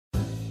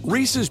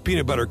Reese's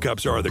Peanut Butter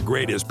Cups are the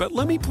greatest, but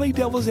let me play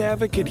devil's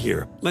advocate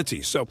here. Let's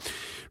see. So,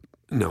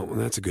 no,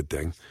 that's a good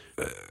thing.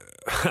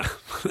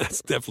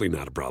 That's definitely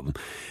not a problem.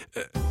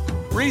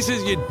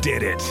 Reese's, you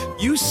did it.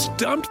 You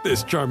stumped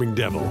this charming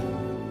devil.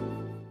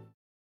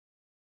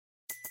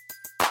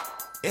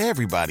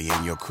 Everybody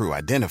in your crew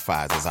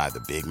identifies as either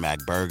Big Mac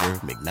Burger,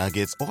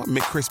 McNuggets, or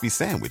McCrispy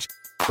Sandwich.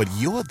 But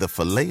you're the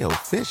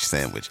Filet-O-Fish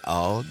Sandwich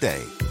all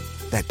day.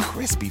 That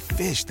crispy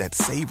fish, that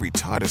savory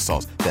tartar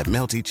sauce, that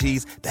melty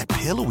cheese, that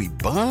pillowy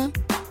bun.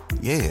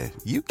 Yeah,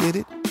 you get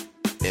it.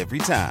 Every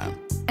time.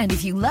 And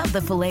if you love the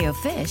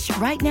Filet-O-Fish,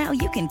 right now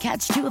you can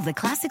catch two of the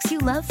classics you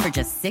love for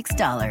just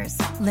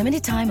 $6.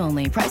 Limited time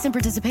only. Price and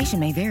participation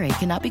may vary.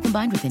 Cannot be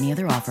combined with any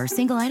other offer.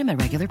 Single item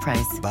at regular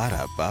price.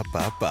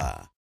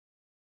 Ba-da-ba-ba-ba.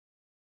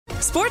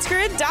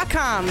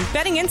 SportsGrid.com.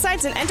 Betting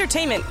insights and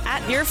entertainment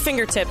at your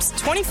fingertips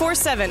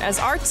 24/7 as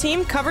our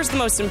team covers the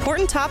most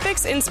important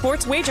topics in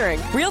sports wagering.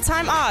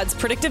 Real-time odds,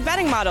 predictive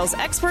betting models,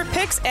 expert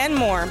picks, and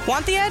more.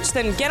 Want the edge?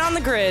 Then get on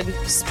the grid.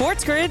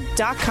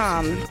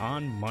 SportsGrid.com.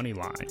 On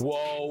Moneyline.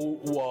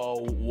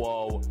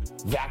 Whoa.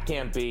 That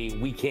can't be.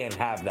 We can't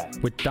have that.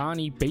 With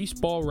Donnie,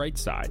 baseball right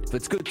side.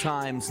 It's good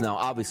times now,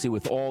 obviously,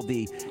 with all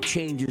the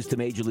changes to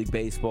Major League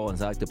Baseball,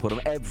 as I like to put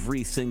them,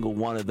 every single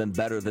one of them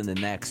better than the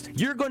next.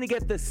 You're going to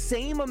get the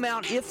same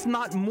amount, if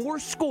not more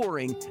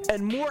scoring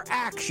and more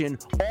action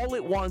all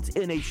at once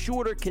in a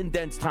shorter,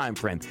 condensed time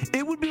frame.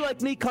 It would be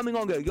like me coming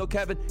on and going, yo,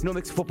 Kevin, you know what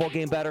makes a football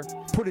game better?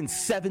 Put in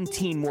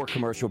 17 more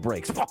commercial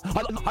breaks.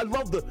 I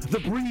love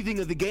the breathing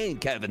of the game,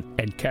 Kevin.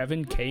 And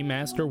Kevin K.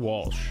 Master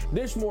Walsh.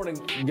 This morning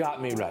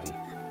got me ready.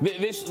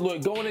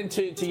 Look, going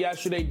into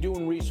yesterday,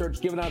 doing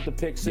research, giving out the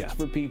pick six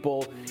for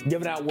people,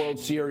 giving out World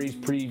Series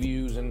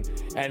previews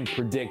and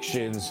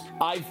predictions.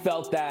 I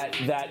felt that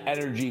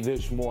energy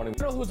this morning.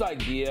 You know whose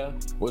idea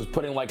was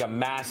putting like a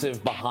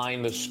massive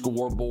behind the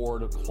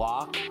scoreboard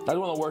clock? That's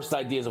one of the worst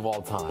ideas of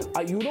all time.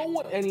 You don't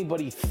want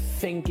anybody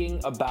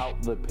thinking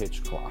about the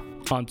pitch clock.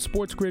 On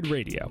Sports Grid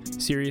Radio,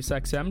 Sirius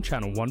XM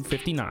Channel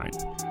 159.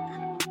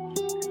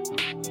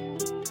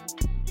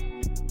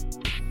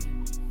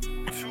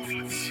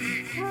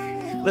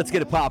 Let's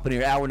get it popping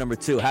here. Hour number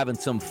 2, having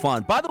some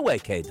fun. By the way,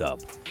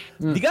 K-Dub,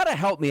 you got to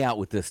help me out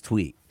with this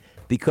tweet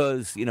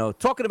because, you know,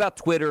 talking about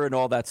Twitter and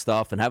all that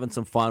stuff and having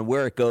some fun,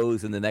 where it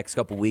goes in the next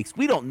couple weeks,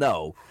 we don't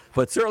know,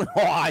 but certainly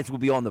all eyes will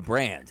be on the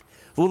brand.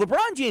 Well,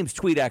 LeBron James'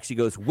 tweet actually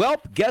goes,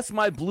 "Welp, guess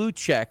my blue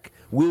check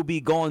will be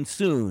gone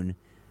soon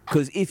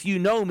because if you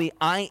know me,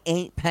 I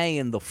ain't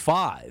paying the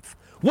 5.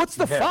 What's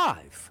the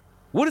 5?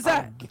 What is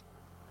that?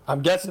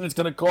 I'm guessing it's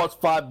going to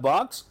cost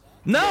 $5?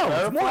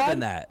 No, it's more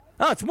than that.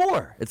 No, it's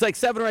more. It's like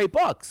 $7 or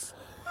 $8.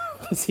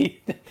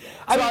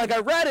 I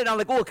read it. And I'm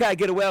like, oh, can I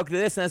get away with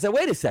this? And I said,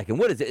 wait a second.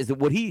 What is it? Is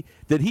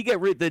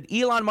it did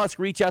Elon Musk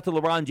reach out to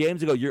LeBron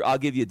James and go, I'll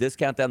give you a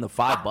discount down to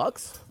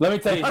 $5? Let me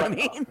tell you, what I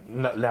mean.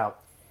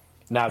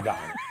 Now,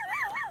 guys,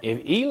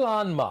 if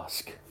Elon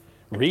Musk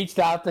reached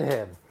out to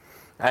him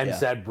and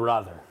said,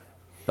 brother,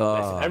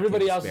 listen,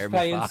 everybody else is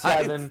paying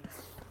 $7,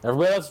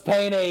 everybody else is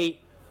paying $8.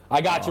 I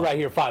got you right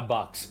here,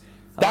 $5.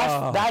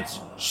 That's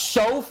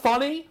so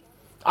funny.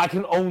 I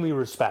can only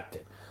respect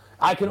it.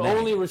 I can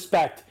only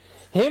respect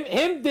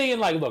him being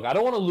like, look, I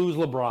don't want to lose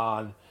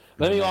LeBron.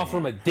 Let me offer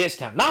him a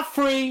discount. Not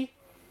free.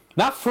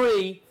 Let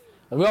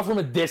me offer him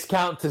a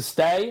discount to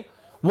stay.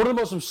 One of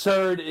the most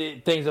absurd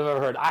things I've ever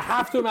heard. I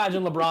have to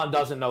imagine LeBron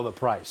doesn't know the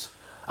price.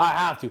 I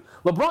have to.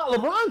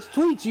 LeBron's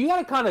tweets, you got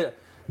to kind of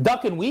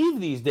duck and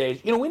weave these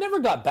days. You know, we never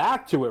got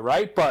back to it,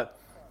 right? But,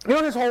 you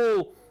know, this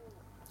whole,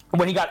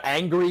 when he got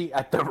angry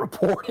at the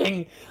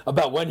reporting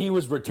about when he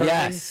was returning.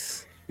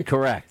 Yes.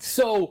 Correct.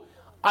 So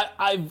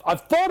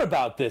I've thought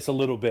about this a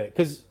little bit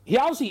because he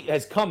obviously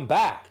has come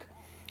back.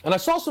 And I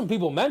saw some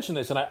people mention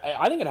this, and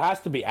I think it has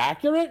to be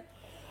accurate.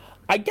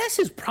 I guess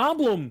his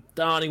problem,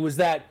 Donnie, was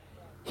that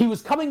he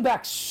was coming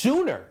back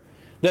sooner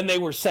than they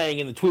were saying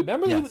in the tweet.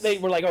 Remember they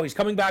were like, oh, he's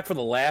coming back for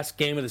the last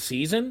game of the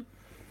season?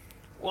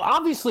 Well,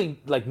 obviously,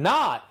 like,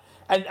 not.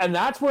 And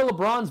that's where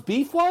LeBron's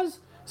beef was?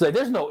 It's like,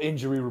 there's no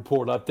injury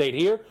report update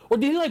here. Or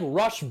did he, like,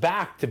 rush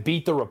back to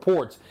beat the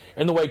reports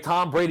in the way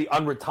Tom Brady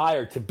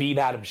unretired to beat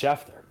Adam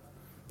Schefter?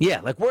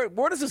 Yeah, like, where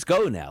does this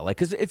go now? Like,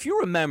 because if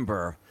you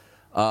remember,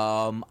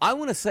 I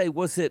want to say,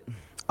 was it...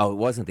 Oh, it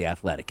wasn't The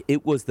Athletic.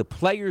 It was the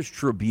Players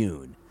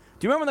Tribune.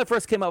 Do you remember when that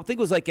first came out? I think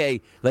it was like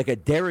a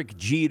Derek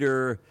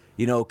Jeter,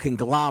 you know,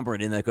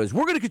 conglomerate in that goes,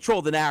 we're going to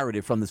control the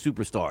narrative from the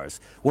superstars.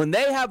 When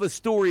they have a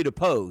story to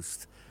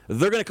post,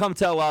 they're going to come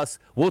tell us,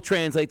 we'll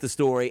translate the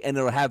story, and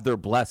it'll have their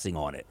blessing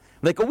on it.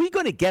 Like, are we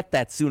going to get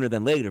that sooner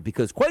than later?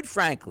 Because, quite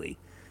frankly,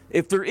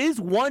 if there is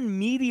one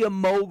media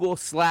mogul /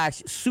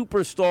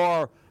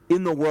 superstar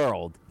in the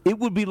world, it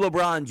would be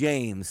LeBron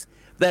James,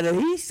 that if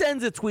he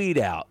sends a tweet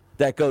out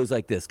that goes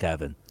like this,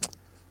 Kevin, I'm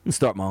going to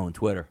start my own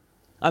Twitter.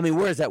 I mean,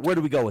 where is that? Where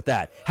do we go with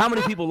that? How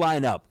many people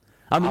line up?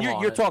 I mean,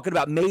 you're talking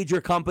about major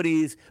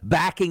companies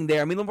backing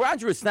there. I mean, LeBron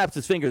James snaps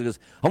his fingers and goes,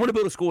 I want to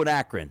build a school in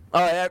Akron.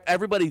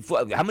 Everybody,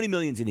 how many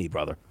millions you need,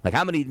 brother? Like,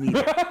 how many do you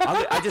need?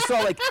 I just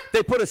saw, like,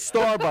 they put a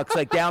Starbucks,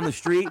 like, down the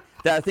street.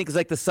 that I think is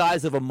like the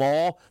size of a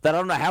mall that I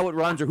don't know how it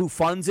runs or who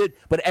funds it,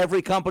 but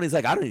every company's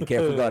like, I don't even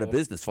care if we go out of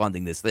business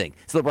funding this thing.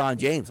 It's LeBron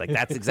James. Like,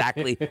 that's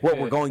exactly what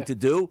we're going to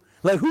do.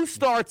 Like, who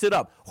starts it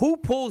up? Who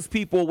pulls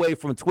people away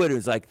from Twitter?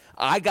 It's like,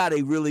 I got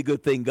a really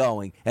good thing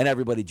going, and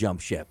everybody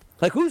jumps ship.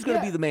 Like, who's going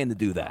to be the man to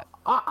do that?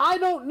 I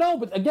don't know,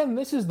 but again,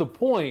 this is the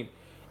point.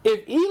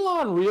 If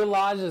Elon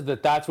realizes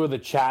that that's where the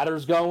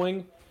chatter's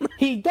going,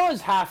 he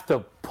does have to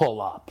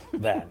pull up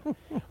then,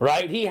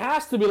 right? He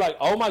has to be like,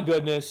 oh my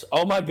goodness,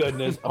 oh my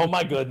goodness, oh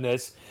my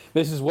goodness.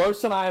 This is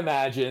worse than I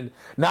imagined.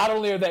 Not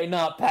only are they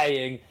not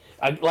paying,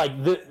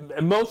 like the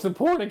most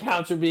important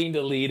accounts are being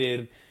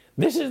deleted.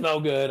 This is no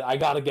good. I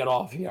got to get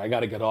off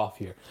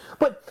here.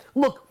 But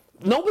look,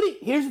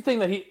 here's the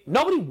thing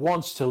nobody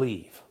wants to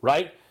leave,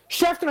 right?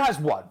 Schefter has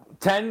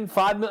what? 10,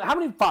 5 million? How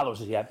many followers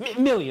does he have?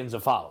 Millions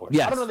of followers.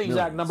 Yes, I don't know the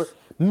exact number.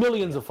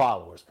 Millions of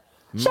followers.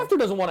 Schefter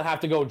doesn't want to have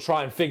to go and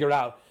try and figure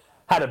out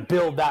how to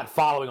build that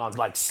following on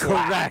like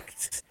Slack.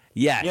 Correct.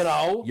 Yes.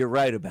 You're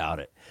right about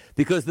it.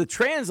 Because the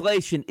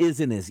translation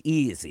isn't as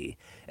easy.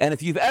 And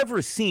if you've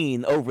ever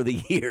seen over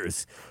the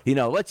years,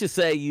 let's just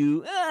say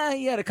you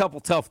had a couple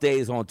tough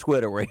days on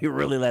Twitter where you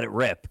really let it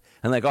rip.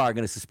 And like, I'm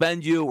going to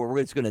suspend you or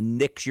we're just going to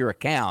nix your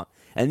account.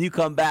 And you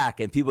come back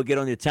and people get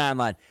on your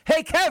timeline,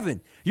 hey, Kevin,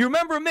 you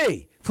remember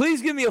me?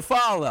 Please give me a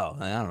follow.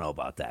 I don't know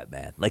about that,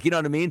 man. Like, you know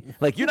what I mean?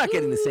 Like, you're not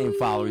getting the same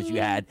followers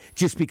you had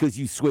just because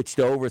you switched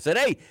over and said,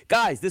 hey,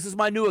 guys, this is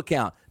my new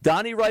account.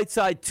 Donnie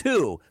Rightside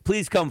 2.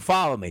 Please come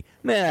follow me.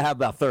 Man, I have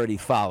about 30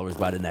 followers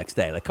by the next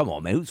day. Like, come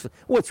on, man.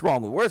 What's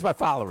wrong with where's my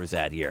followers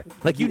at here?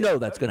 Like,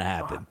 that's going to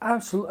happen.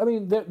 Absolutely. I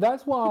mean,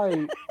 that's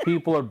why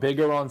people are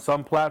bigger on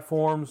some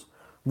platforms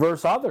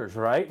versus others,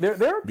 right?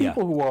 There are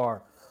people who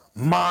are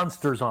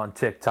monsters on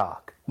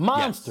TikTok.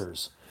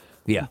 Monsters.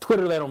 Yeah.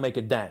 Twitter, they don't make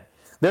a dent.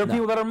 There are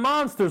people that are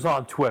monsters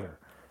on Twitter.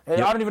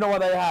 And I don't even know why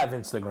they have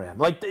Instagram.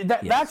 Like,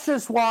 that's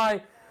just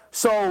why.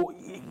 So,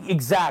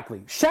 exactly.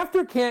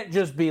 Schefter can't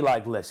just be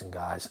like, listen,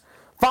 guys,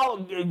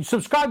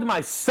 subscribe to my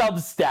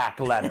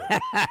Substack letter.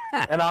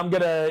 And I'm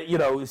going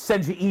to,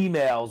 send you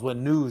emails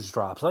when news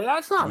drops. Like,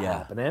 that's not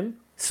happening.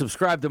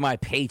 Subscribe to my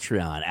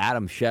Patreon,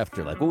 Adam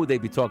Schefter. Like, what would they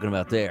be talking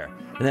about there?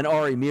 And then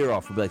Ari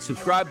Miroff would be like,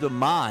 subscribe to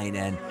mine,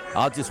 and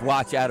I'll just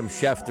watch Adam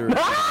Schefter's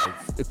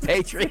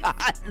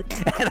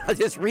Patreon, and I'll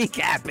just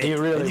recap it.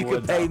 And you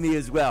can pay me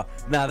as well.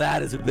 Now,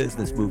 that is a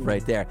business move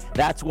right there.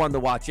 That's one to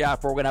watch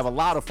out for. We're going to have a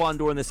lot of fun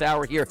during this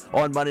hour here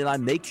on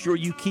Moneyline. Make sure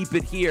you keep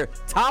it here.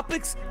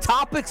 Topics,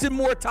 and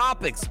more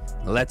topics.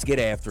 Let's get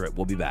after it.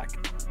 We'll be back.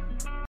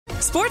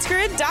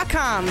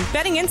 SportsGrid.com.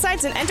 Betting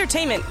insights and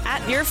entertainment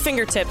at your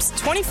fingertips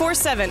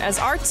 24/7 as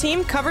our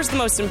team covers the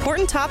most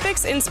important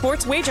topics in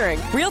sports wagering.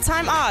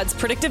 Real-time odds,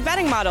 predictive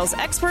betting models,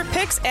 expert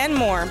picks, and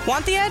more.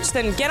 Want the edge?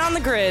 Then get on the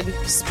grid.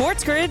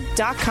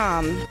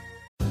 SportsGrid.com.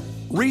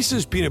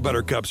 Reese's Peanut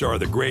Butter Cups are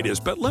the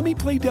greatest, but let me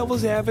play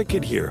devil's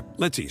advocate here.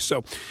 Let's see.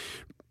 So,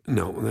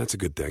 no, that's a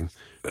good thing.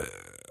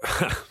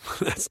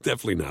 That's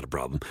definitely not a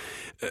problem.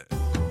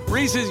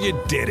 Reese's, you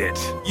did it.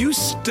 You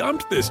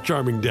stumped this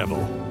charming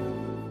devil.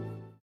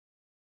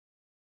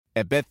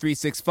 At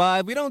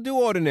Bet365, we don't do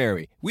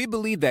ordinary. We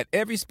believe that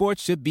every sport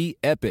should be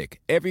epic.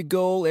 Every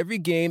goal, every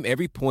game,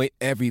 every point,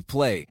 every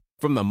play.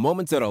 From the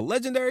moments that are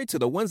legendary to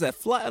the ones that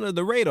fly under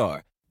the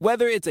radar.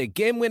 Whether it's a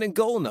game-winning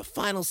goal in the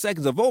final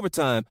seconds of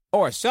overtime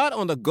or a shot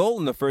on the goal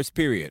in the first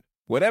period.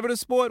 Whatever the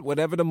sport,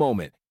 whatever the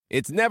moment.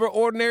 It's never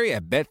ordinary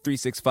at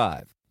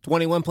Bet365.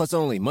 21 plus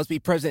only. Must be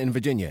present in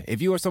Virginia. If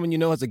you or someone you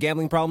know has a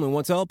gambling problem and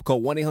wants help,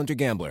 call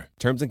 1-800-GAMBLER.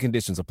 Terms and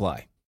conditions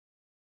apply.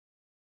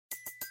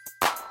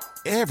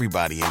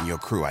 Everybody in your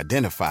crew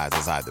identifies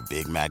as either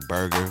Big Mac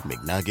Burger,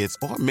 McNuggets,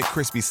 or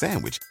McCrispy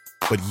Sandwich.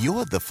 But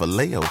you're the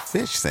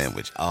Filet-O-Fish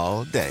Sandwich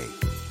all day.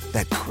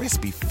 That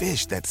crispy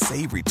fish, that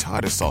savory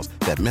tartar sauce,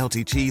 that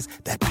melty cheese,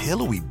 that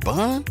pillowy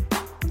bun.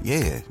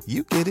 Yeah,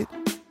 you get it.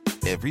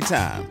 Every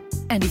time.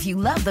 And if you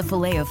love the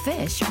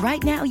Filet-O-Fish,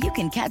 right now you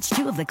can catch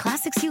two of the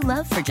classics you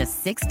love for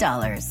just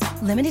 $6.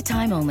 Limited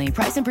time only.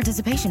 Price and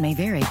participation may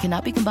vary.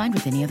 Cannot be combined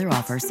with any other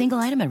offer. Single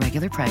item at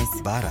regular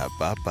price.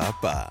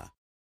 Ba-da-ba-ba-ba.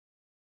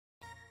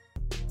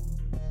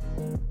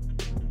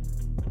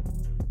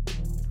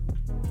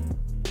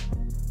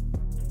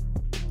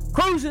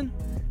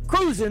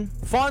 Cruising,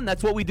 fun.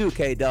 That's what we do,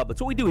 K-Dub.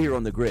 That's what we do here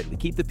on the grid. We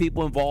keep the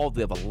people involved.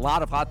 We have a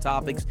lot of hot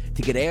topics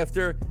to get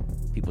after.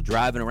 People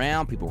driving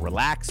around, people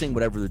relaxing,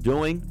 whatever they're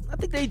doing. I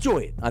think they enjoy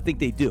it. I think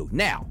they do.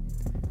 Now,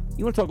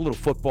 you want to talk a little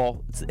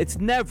football? It's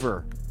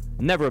never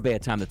a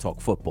bad time to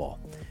talk football.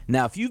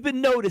 Now, if you've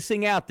been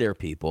noticing out there,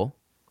 people,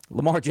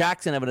 Lamar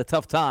Jackson having a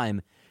tough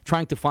time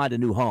trying to find a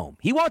new home.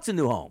 He wants a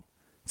new home.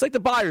 It's like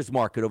the buyer's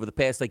market over the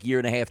past year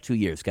and a half, 2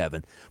 years,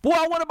 Kevin. Boy,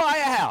 I want to buy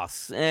a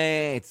house.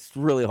 It's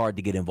really hard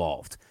to get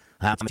involved.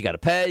 How much you got to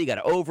pay? You got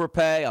to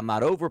overpay. I'm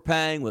not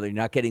overpaying, whether you're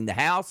not getting the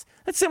house.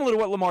 That's similar to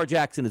what Lamar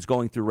Jackson is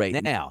going through right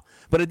now.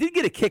 But I did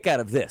get a kick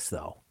out of this,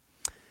 though.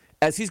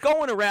 As he's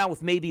going around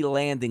with maybe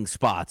landing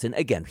spots, and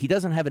again, he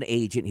doesn't have an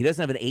agent. He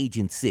doesn't have an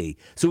agency.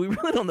 So we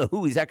really don't know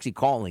who he's actually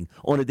calling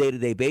on a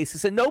day-to-day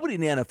basis. And nobody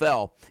in the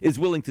NFL is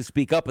willing to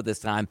speak up at this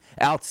time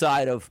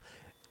outside of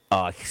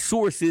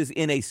sources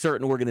in a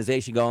certain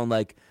organization going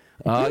like,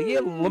 yeah,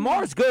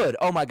 Lamar's good.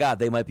 Oh, my God,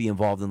 they might be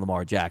involved in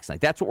Lamar Jackson.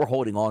 Like, that's what we're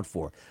holding on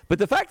for. But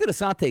the fact that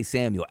Asante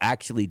Samuel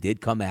actually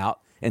did come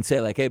out and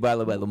say, like, hey, by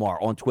the way, Lamar,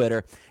 on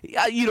Twitter,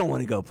 you don't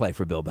want to go play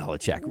for Bill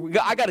Belichick.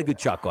 I got a good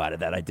chuckle out of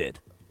that. I did.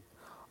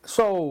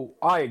 So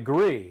I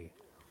agree.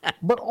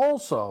 But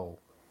also,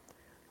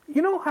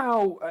 you know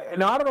how –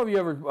 now, I don't know if you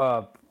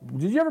ever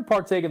did you ever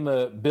partake in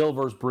the Bill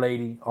versus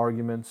Brady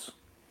arguments?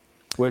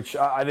 Which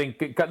I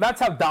think – that's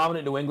how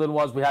dominant New England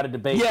was. We had to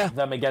debate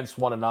them against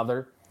one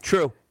another.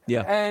 True.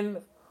 Yeah. And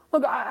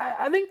look,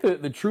 I think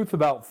the truth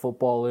about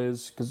football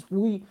is because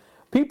the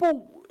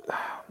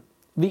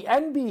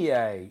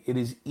NBA, it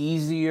is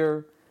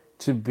easier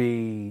to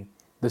be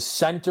the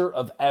center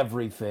of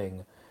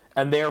everything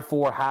and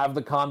therefore have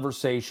the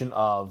conversation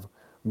of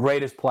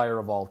greatest player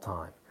of all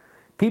time.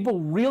 People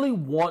really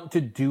want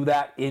to do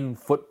that in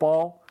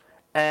football,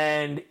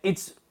 and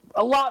it's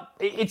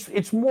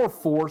more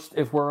forced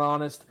if we're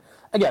honest.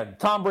 Again,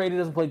 Tom Brady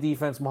doesn't play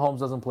defense. Mahomes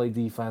doesn't play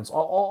defense.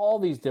 All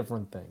these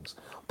different things.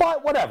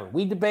 But whatever.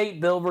 We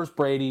debate Bill versus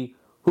Brady.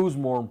 Who's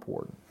more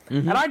important?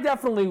 Mm-hmm. And I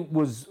definitely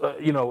was,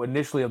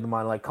 initially of the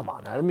mind, like, come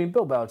on. I mean,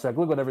 Bill Belichick,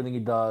 look at everything he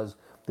does.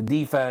 The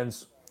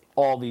defense,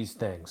 all these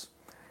things.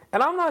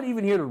 And I'm not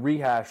even here to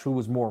rehash who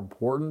was more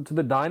important to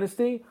the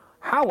dynasty.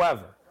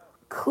 However,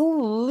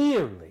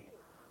 clearly,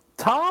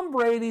 Tom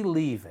Brady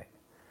leaving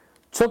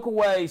took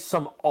away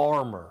some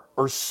armor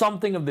or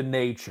something of the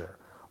nature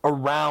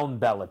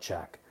around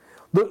Belichick.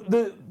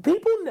 The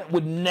people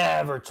would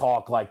never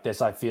talk like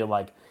this, I feel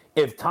like,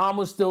 if Tom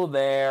was still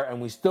there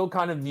and we still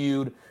kind of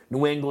viewed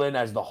New England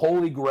as the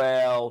holy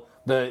grail,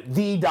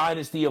 the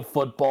dynasty of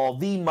football,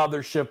 the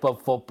mothership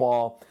of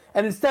football.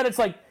 And instead it's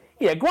like,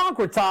 yeah, Gronk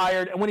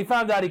retired, and when he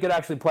found out he could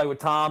actually play with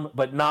Tom,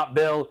 but not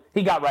Bill,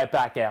 he got right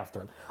back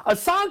after him.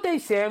 Asante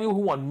Samuel,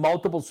 who won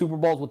multiple Super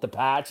Bowls with the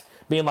Pats,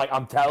 being like,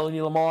 I'm telling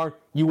you, Lamar,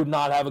 you would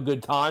not have a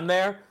good time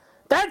there.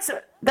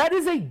 That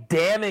is a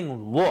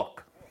damning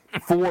look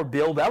for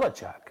Bill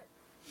Belichick.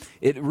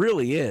 It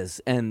really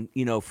is. And,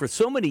 for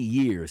so many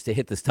years to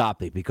hit this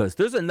topic, because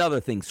there's another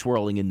thing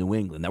swirling in New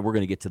England that we're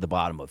going to get to the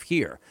bottom of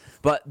here.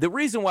 But the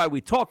reason why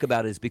we talk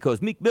about it is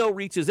because Meek Mill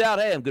reaches out.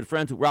 Hey, I'm good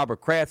friends with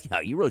Robert Kraft.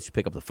 You really should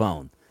pick up the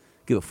phone.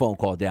 Give a phone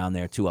call down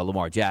there to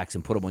Lamar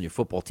Jackson. Put him on your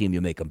football team.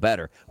 You'll make him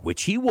better,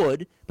 which he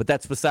would. But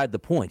that's beside the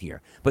point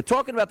here. But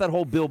talking about that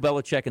whole Bill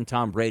Belichick and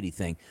Tom Brady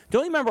thing,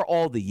 don't you remember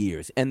all the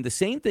years? And the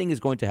same thing is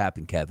going to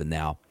happen, Kevin,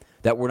 now,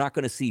 that we're not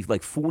going to see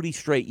like 40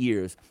 straight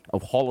years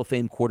of Hall of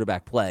Fame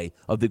quarterback play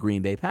of the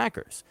Green Bay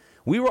Packers.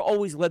 We were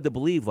always led to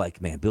believe,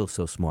 like, man, Bill's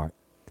so smart.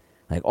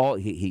 Like,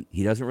 he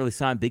doesn't really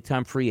sign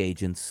big-time free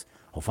agents.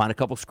 He'll find a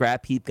couple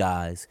scrap heap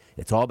guys.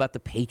 It's all about the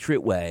Patriot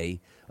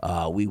way.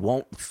 We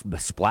won't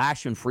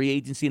splash in free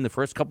agency in the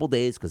first couple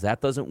days because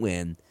that doesn't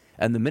win.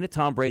 And the minute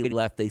Tom Brady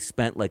left, they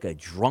spent like a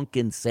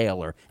drunken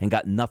sailor and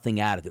got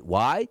nothing out of it.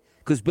 Why?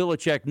 Because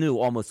Belichick knew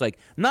almost like,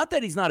 not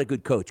that he's not a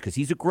good coach, because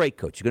he's a great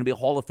coach. He's going to be a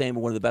Hall of Famer,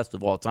 one of the best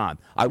of all time.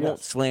 I won't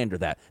slander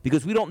that,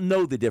 because we don't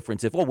know the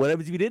difference. What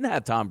happens if you didn't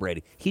have Tom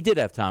Brady? He did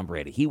have Tom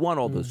Brady. He won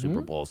all those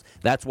Super Bowls.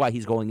 That's why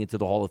he's going into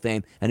the Hall of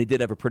Fame, and he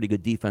did have a pretty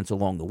good defense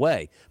along the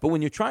way. But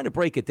when you're trying to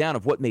break it down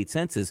of what made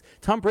sense is,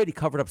 Tom Brady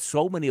covered up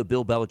so many of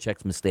Bill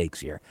Belichick's mistakes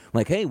here.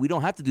 Like, hey, we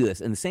don't have to do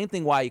this. And the same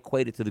thing why I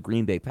equate it to the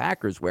Green Bay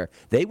Packers, where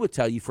they would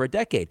tell you for a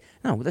decade,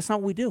 no, that's not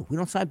what we do. We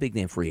don't sign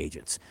big-name free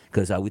agents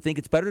because we think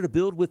it's better to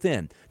build within.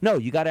 No,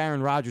 you got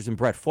Aaron Rodgers and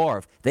Brett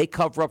Favre. They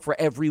cover up for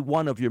every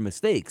one of your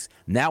mistakes.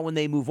 Now when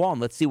they move on,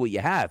 let's see what you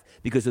have.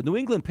 Because the New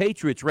England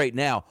Patriots right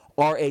now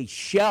are a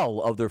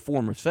shell of their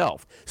former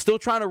self. Still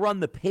trying to run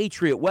the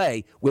Patriot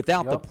way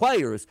without the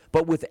players,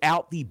 but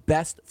without the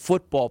best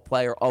football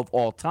player of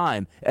all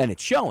time. And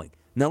it's showing.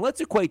 Now let's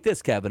equate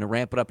this, Kevin, and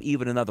ramp it up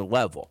even another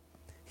level.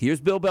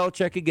 Here's Bill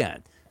Belichick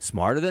again.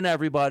 Smarter than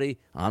everybody.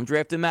 I'm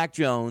drafting Mac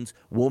Jones.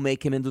 We'll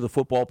make him into the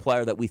football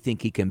player that we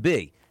think he can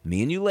be.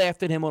 Me and you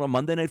laughed at him on a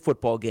Monday Night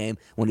Football game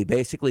when he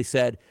basically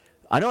said,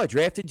 I know I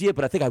drafted you,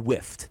 but I think I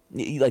whiffed.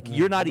 Like,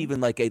 you're not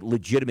even like a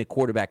legitimate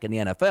quarterback in the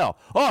NFL.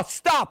 Oh,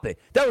 stop it.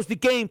 That was the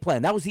game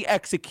plan. That was the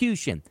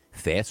execution.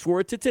 Fast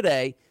forward to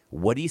today.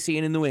 What are you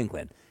seeing in New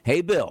England?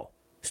 Hey, Bill,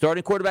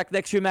 starting quarterback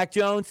next year, Mac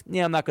Jones?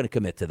 Yeah, I'm not going to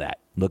commit to that.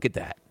 Look at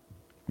that.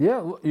 Yeah,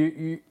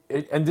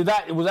 and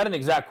was that an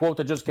exact quote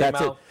that just came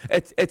out?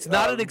 It's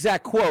not an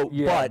exact quote,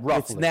 but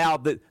roughly. It's now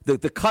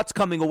the cuts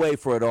coming away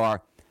for it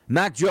are,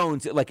 Mac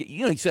Jones, you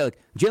say, like,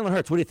 Jalen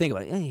Hurts, what do you think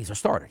about it? He's a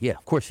starter. Yeah,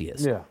 of course he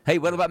is. Yeah. Hey,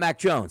 what about Mac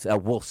Jones?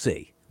 We'll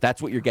see. That's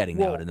what you're getting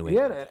now in New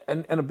England. Yeah,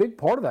 and a big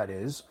part of that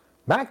is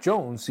Mac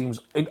Jones seems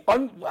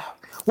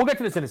we'll get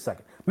to this in a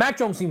second. Mac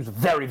Jones seems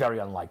very, very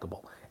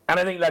unlikable. And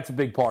I think that's a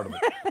big part of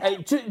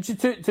it.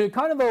 To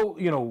kind of,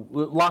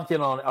 lock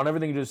in on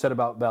everything you just said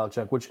about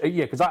Belichick, which,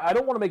 because I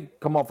don't want to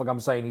come off like I'm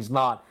saying he's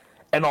not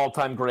an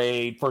all-time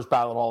great, first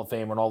ballot Hall of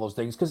Famer and all those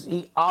things, because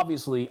he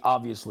obviously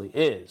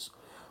is.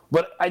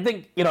 But I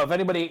think, if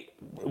anybody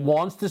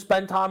wants to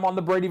spend time on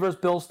the Brady versus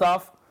Bill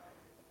stuff,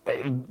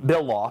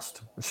 Bill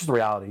lost. It's just the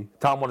reality.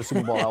 Tom won a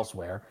Super Bowl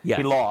elsewhere. Yes.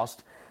 He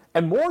lost.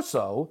 And more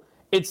so,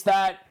 it's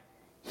that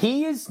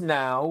he is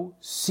now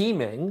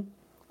seeming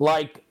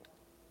like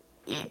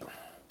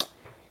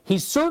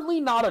he's certainly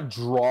not a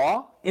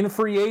draw in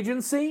free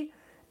agency,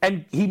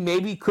 and he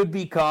maybe could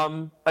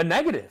become a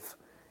negative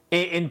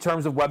in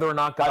terms of whether or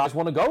not guys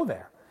want to go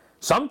there.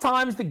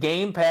 Sometimes the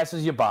game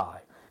passes you by.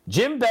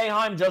 Jim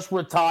Boeheim just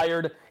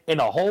retired in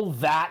a whole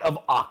vat of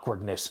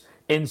awkwardness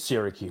in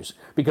Syracuse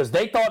because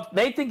they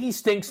think he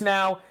stinks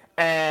now,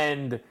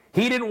 and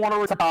he didn't want to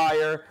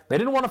retire. They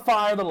didn't want to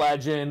fire the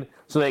legend,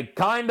 so they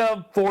kind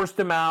of forced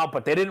him out,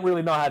 but they didn't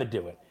really know how to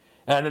do it.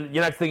 And then the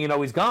next thing you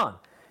know, he's gone.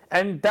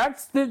 And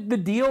that's the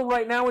deal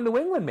right now in New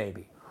England,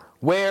 maybe,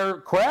 where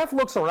Kraft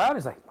looks around and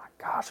he's like, my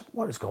gosh,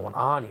 what is going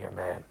on here,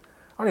 man?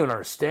 I don't even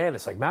understand.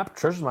 It's like Matt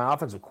Patricia's my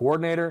offensive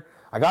coordinator.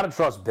 I got to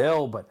trust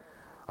Bill, but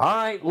all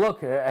right,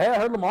 look, hey, I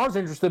heard Lamar's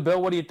interested.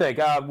 Bill, what do you think?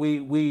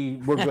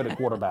 We're good at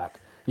quarterback.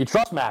 You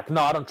trust Mac?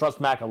 No, I don't trust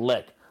Mac a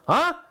lick.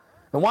 Huh?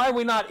 And why are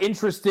we not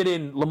interested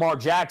in Lamar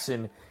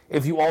Jackson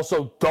if you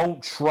also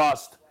don't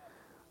trust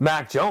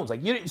Mac Jones?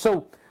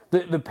 So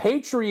the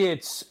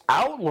Patriots'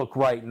 outlook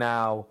right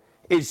now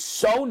is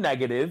so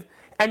negative,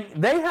 and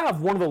they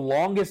have one of the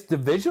longest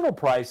divisional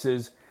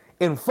prices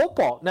in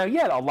football. Now,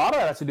 yeah, a lot of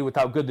that has to do with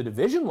how good the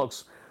division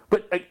looks,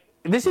 but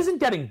this isn't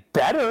getting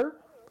better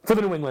for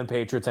the New England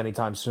Patriots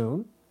anytime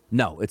soon.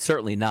 No, it's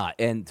certainly not.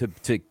 And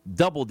to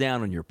double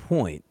down on your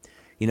point,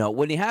 you know,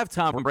 when you have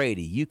Tom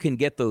Brady, you can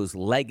get those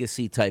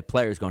legacy-type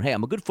players going, hey,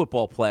 I'm a good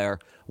football player,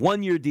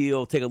 1-year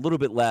deal, take a little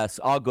bit less,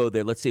 I'll go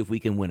there, let's see if we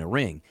can win a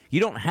ring.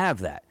 You don't have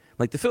that.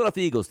 Like the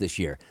Philadelphia Eagles this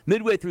year,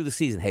 midway through the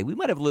season, hey, we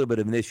might have a little bit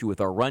of an issue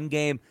with our run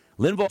game.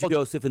 Linval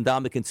Joseph and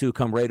Ndamukong Suh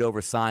come right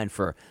over, sign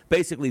for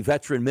basically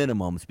veteran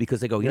minimums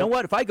because they go, you know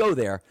what, if I go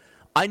there,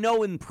 I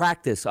know in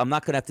practice I'm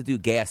not going to have to do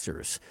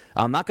gassers.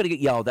 I'm not going to get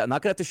yelled at. I'm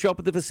not going to have to show up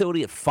at the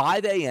facility at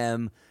 5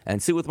 a.m.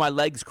 and sit with my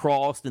legs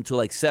crossed until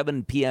like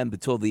 7 p.m.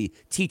 until the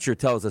teacher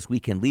tells us we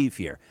can leave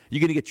here. You're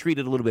going to get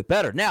treated a little bit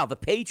better. Now, the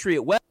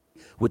Patriot way,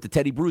 with the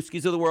Teddy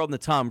Bruschi's of the world and the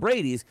Tom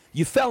Brady's,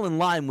 you fell in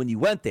line when you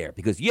went there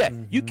because,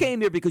 you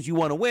came here because you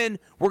want to win.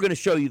 We're going to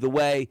show you the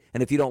way,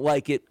 and if you don't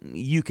like it,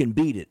 you can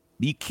beat it.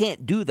 You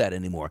can't do that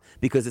anymore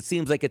because it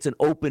seems like it's an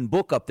open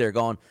book up there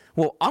going,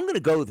 well, I'm going to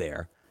go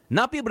there,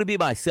 not be able to be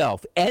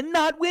myself, and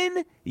not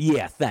win?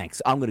 Yeah,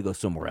 thanks. I'm going to go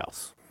somewhere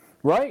else.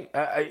 Right.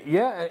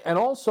 And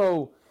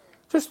also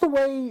just the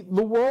way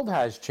the world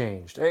has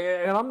changed.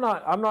 And I'm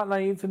not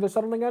naive to this.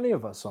 I don't think any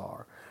of us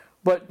are.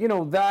 But, you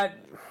know, that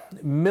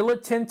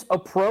militant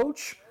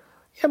approach,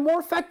 more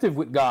effective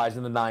with guys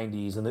in the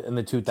 90s and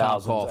the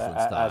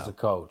 2000s as a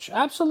coach.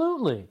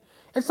 Absolutely.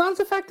 It's not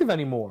as effective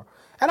anymore.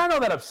 And I know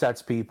that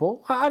upsets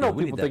people. I know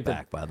people think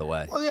that, by the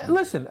way. Well,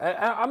 listen,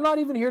 I'm not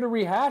even here to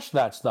rehash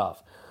that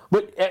stuff.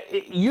 But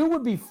you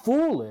would be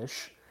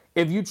foolish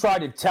if you tried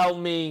to tell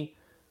me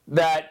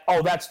that,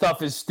 that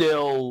stuff is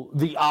still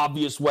the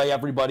obvious way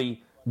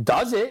everybody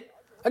does it.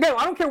 Again,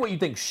 I don't care what you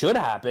think should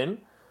happen.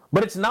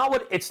 But it's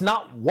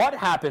not what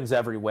happens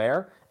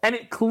everywhere, and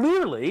it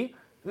clearly,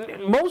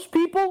 most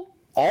people,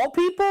 all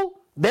people,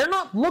 they're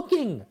not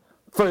looking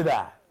for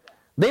that.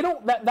 They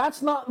don't.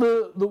 That's not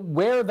the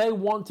where they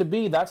want to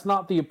be. That's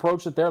not the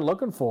approach that they're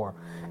looking for.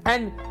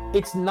 And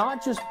it's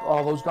not just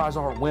those guys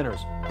aren't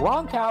winners.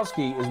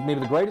 Gronkowski is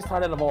maybe the greatest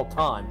tight end of all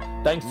time,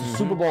 thanks to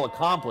Super Bowl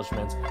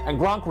accomplishments. And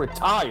Gronk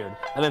retired,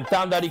 and then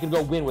found out he could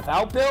go win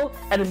without Bill,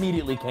 and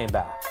immediately came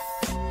back.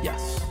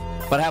 Yes,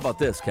 but how about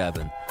this,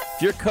 Kevin?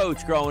 If your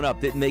coach growing up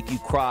didn't make you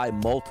cry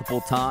multiple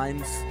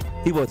times,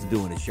 he wasn't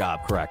doing his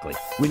job correctly.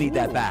 We need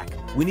that back.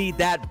 We need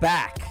that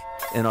back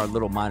in our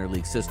little minor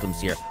league systems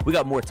here. We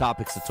got more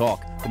topics to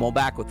talk. Come on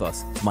back with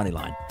us. It's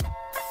Moneyline.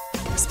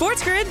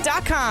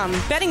 SportsGrid.com.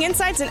 Betting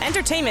insights and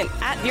entertainment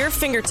at your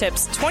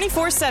fingertips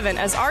 24/7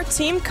 as our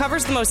team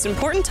covers the most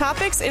important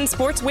topics in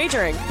sports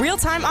wagering.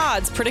 Real-time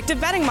odds, predictive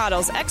betting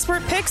models,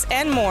 expert picks,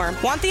 and more.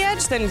 Want the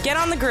edge? Then get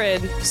on the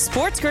grid.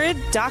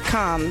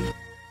 SportsGrid.com.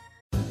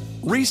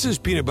 Reese's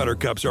Peanut Butter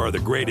Cups are the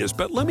greatest,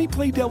 but let me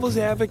play devil's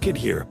advocate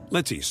here.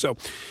 Let's see. So,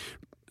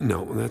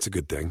 no, that's a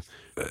good thing.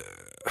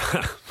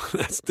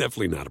 That's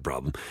definitely not a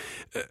problem.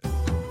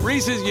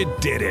 Reese's, you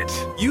did it.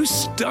 You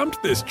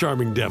stumped this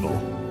charming devil.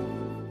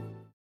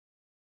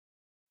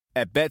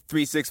 At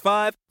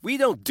Bet365, we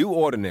don't do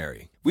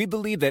ordinary. We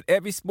believe that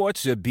every sport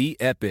should be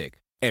epic.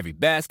 Every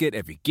basket,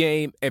 every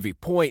game, every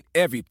point,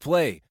 every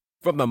play.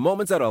 From the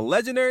moments that are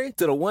legendary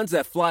to the ones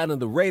that fly under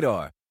the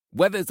radar.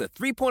 Whether it's a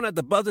three-pointer at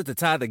the buzzer to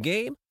tie the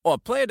game or a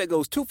player that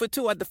goes 2 for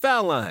 2 at the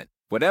foul line.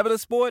 Whatever the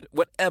sport,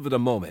 whatever the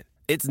moment.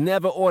 It's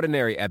never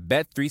ordinary at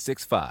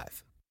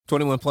Bet365.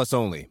 21 plus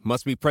only.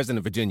 Must be present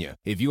in Virginia.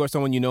 If you or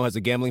someone you know has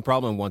a gambling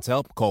problem and wants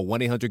help, call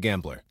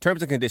 1-800-GAMBLER.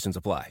 Terms and conditions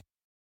apply.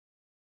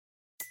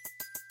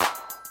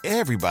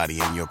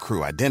 Everybody in your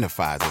crew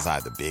identifies as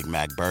either Big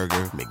Mac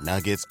Burger,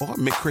 McNuggets, or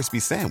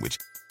McCrispy Sandwich.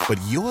 But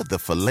you're the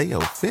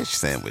Filet-O-Fish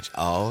Sandwich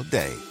all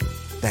day.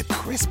 That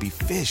crispy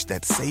fish,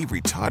 that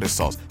savory tartar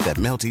sauce, that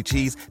melty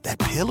cheese, that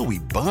pillowy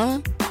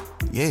bun.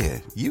 Yeah,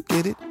 you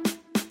get it.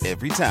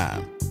 Every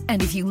time.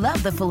 And if you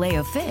love the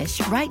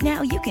Filet-O-Fish, right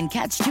now you can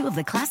catch 2 of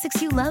the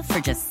classics you love for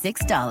just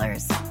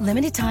 $6.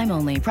 Limited time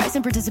only. Price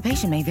and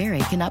participation may vary.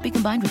 Cannot be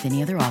combined with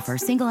any other offer.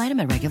 Single item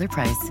at regular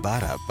price.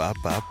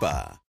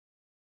 Ba-da-ba-ba-ba.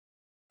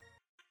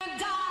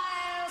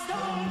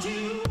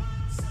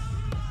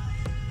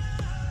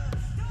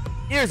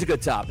 Here's a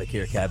good topic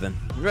here, Kevin.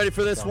 You ready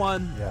for this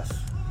one? Yes.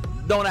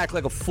 Don't act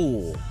like a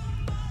fool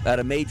at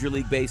a Major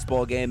League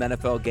Baseball game,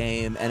 NFL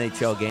game,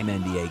 NHL game,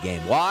 NBA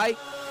game. Why?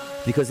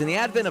 Because in the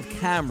advent of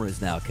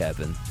cameras now,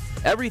 Kevin,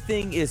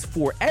 everything is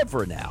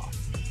forever now.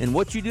 And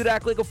what you do to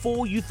act like a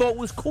fool you thought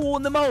was cool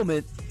in the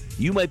moment,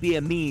 you might be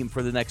a meme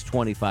for the next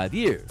 25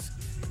 years.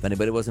 If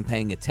anybody wasn't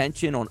paying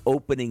attention on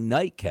opening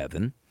night,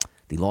 Kevin,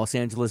 the Los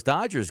Angeles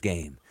Dodgers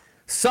game,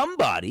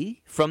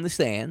 somebody from the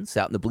stands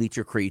out in the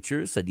bleacher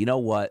creatures said, you know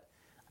what?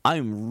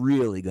 I'm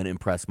really going to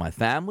impress my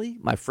family,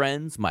 my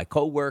friends, my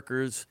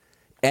coworkers,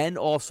 and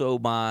also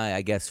my,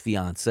 I guess,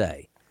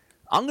 fiance.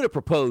 I'm going to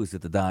propose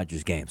at the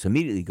Dodgers game. So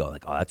immediately go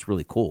like, oh, that's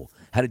really cool.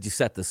 How did you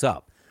set this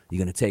up? You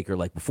going to take her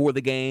like before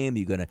the game?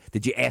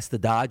 Did you ask the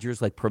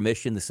Dodgers like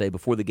permission to say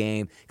before the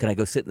game, can I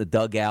go sit in the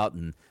dugout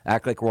and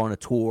act like we're on a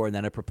tour and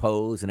then I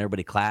propose and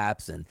everybody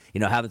claps and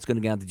how that's going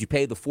to go down? Did you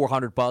pay the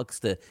 $400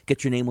 to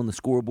get your name on the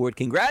scoreboard?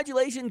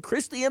 Congratulations,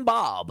 Christy and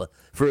Bob,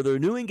 for their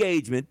new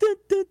engagement. Da,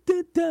 da,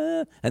 da,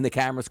 da. And the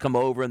cameras come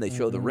over and they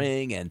show the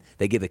ring and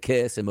they give a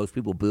kiss and most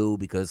people boo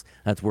because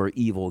that's we're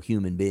evil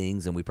human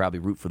beings and we probably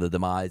root for the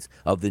demise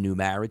of the new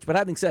marriage. But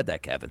having said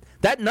that, Kevin,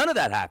 none of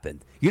that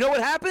happened. You know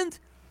what happened?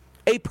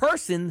 A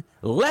person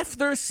left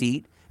their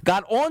seat,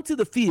 got onto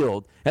the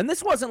field, and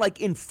this wasn't like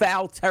in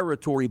foul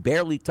territory,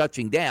 barely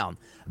touching down,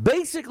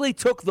 basically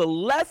took the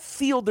left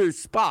fielder's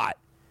spot,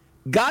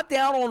 got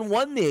down on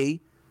one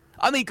knee.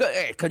 I mean,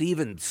 could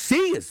even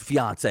see his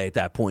fiance at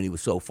that point. He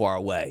was so far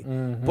away.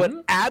 But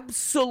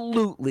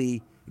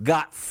absolutely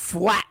got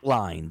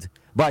flatlined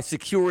by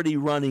security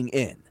running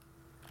in.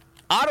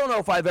 I don't know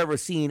if I've ever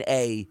seen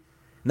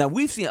now,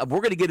 we're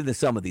going to get into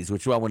some of these,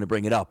 which is why I want to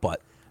bring it up,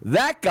 but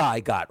that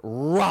guy got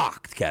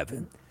rocked,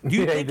 Kevin. Do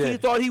you think he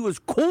thought he was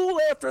cool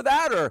after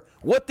that, or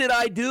what did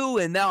I do?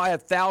 And now I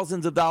have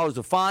thousands of dollars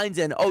of fines,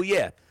 and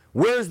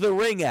where's the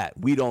ring at?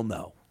 We don't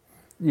know.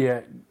 Yeah,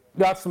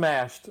 got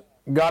smashed.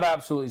 Got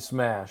absolutely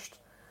smashed.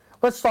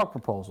 Let's talk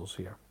proposals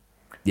here.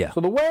 Yeah.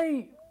 So the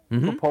way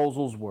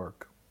proposals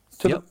work,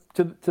 to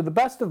the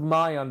best of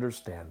my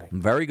understanding,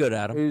 I'm very good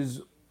at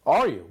them.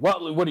 Are you?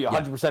 Well, what are you?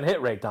 100%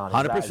 hit rate, Don?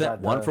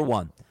 100%, one for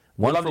one.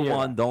 One for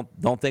one.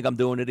 Don't think I'm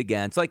doing it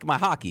again. It's like my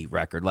hockey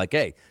record. Like,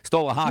 hey,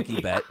 stole a hockey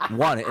bet,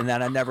 won it, and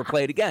then I never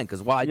played again.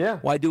 Because why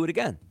do it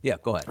again? Yeah,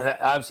 go ahead.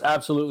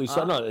 Absolutely.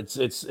 So no,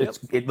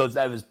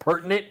 that is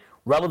pertinent,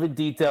 relevant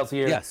details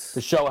here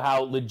to show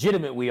how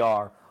legitimate we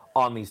are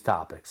on these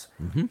topics.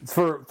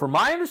 For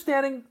my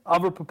understanding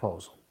of a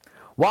proposal,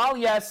 while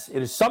yes,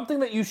 it is something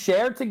that you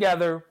share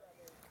together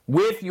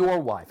with your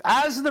wife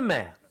as the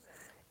man,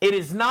 it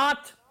is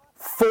not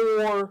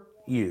for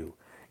you.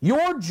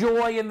 Your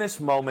joy in this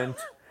moment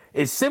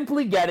is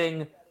simply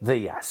getting the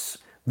yes.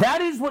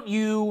 That is what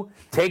you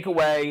take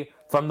away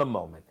from the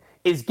moment,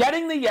 is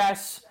getting the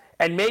yes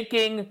and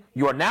making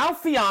your now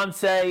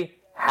fiance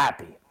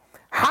happy.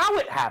 How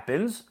it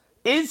happens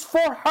is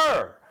for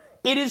her.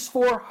 It is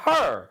for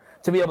her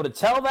to be able to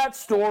tell that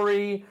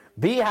story,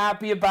 be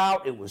happy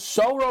about. It was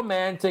so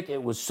romantic.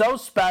 It was so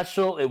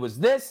special. It was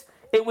this.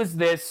 It was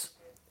this.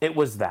 It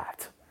was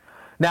that.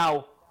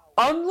 Now,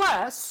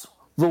 unless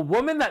the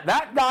woman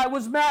that guy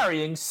was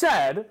marrying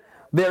said,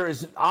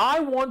 I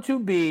want to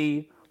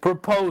be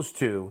proposed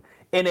to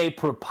in a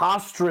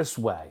preposterous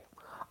way.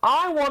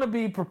 I want to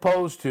be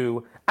proposed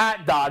to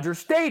at Dodger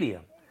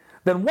Stadium.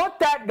 Then what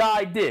that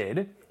guy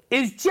did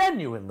is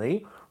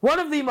genuinely one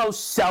of the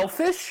most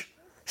selfish,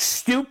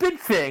 stupid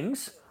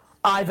things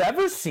I've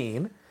ever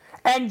seen.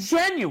 And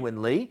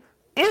genuinely,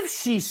 if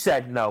she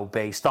said no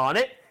based on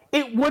it,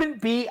 it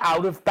wouldn't be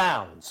out of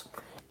bounds.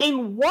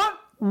 In what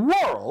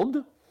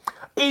world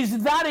is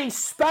that a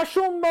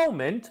special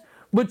moment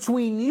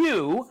between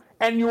you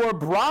and your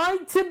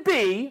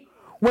bride-to-be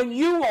when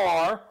you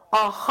are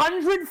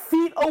 100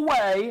 feet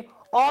away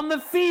on the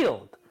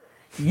field?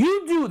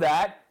 You do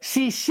that,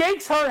 she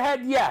shakes her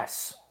head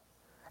yes.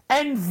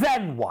 And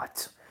then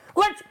what?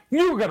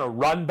 You were going to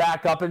run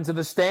back up into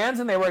the stands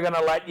and they were going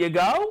to let you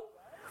go?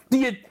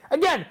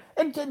 Again,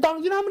 and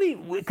Don, you know how many,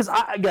 because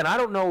I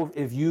don't know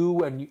if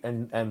you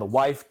and the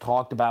wife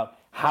talked about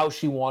how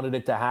she wanted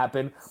it to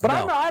happen. But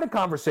no. I had a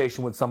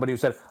conversation with somebody who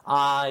said,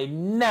 I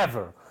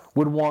never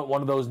would want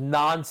one of those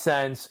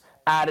nonsense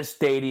at a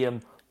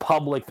stadium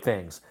public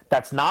things.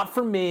 That's not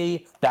for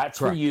me, that's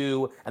for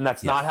you, and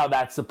that's not how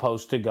that's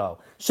supposed to go.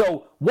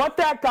 So what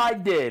that guy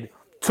did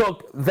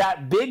took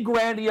that big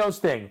grandiose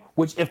thing,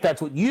 which if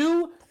that's what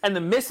you and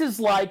the missus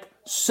like,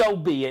 so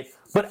be it.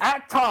 But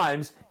at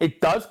times, it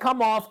does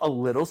come off a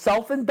little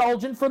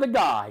self-indulgent for the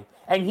guy,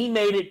 and he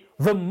made it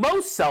the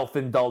most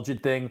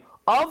self-indulgent thing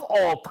of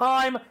all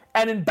time,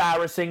 an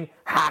embarrassing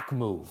hack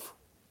move.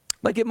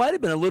 Like, it might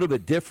have been a little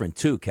bit different,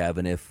 too,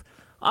 Kevin, if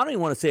I don't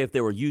even want to say if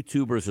they were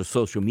YouTubers or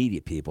social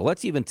media people.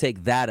 Let's even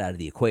take that out of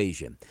the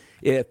equation.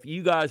 If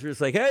you guys are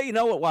just like, hey, you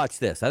know what, watch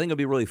this. I think it'll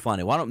be really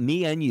funny. Why don't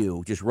me and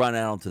you just run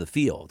out onto the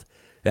field?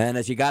 And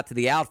as you got to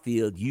the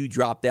outfield, you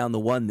drop down the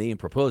one knee and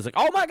propose like,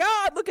 oh, my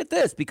God, look at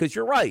this, because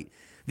you're right.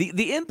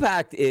 The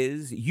impact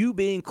is you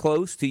being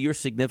close to your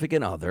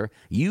significant other,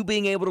 you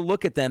being able to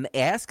look at them,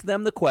 ask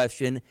them the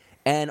question,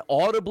 and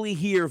audibly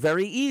hear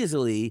very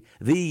easily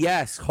the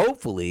yes,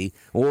 hopefully,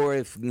 or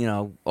if,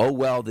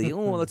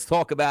 let's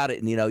talk about it,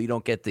 and, you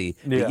don't get the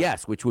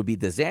yes, which would be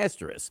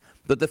disastrous.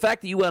 But the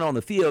fact that you went on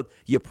the field,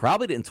 you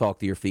probably didn't talk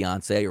to your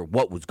fiance or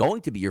what was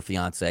going to be your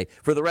fiance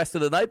for the rest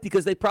of the night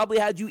because they probably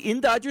had you in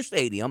Dodger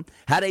Stadium,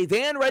 had a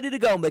van ready to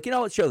go, and like,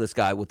 let's show this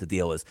guy what the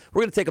deal is.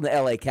 We're going to take him to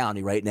L.A.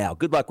 County right now.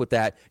 Good luck with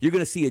that. You're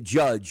going to see a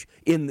judge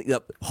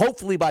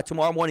hopefully by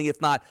tomorrow morning, if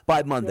not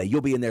by Monday.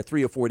 You'll be in there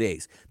 3 or 4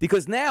 days.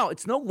 Because now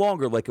it's no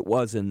longer like it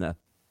was in the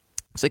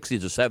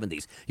 60s or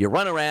 70s. You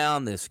run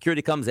around, the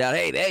security comes out,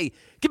 hey,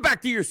 get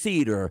back to your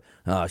seat, or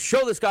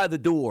show this guy the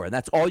door, and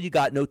that's all you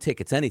got, no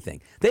tickets,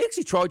 anything. They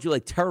actually charge you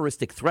like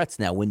terroristic threats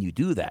now when you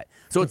do that.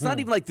 So it's not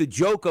even like the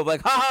joke of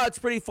like, it's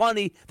pretty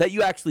funny that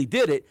you actually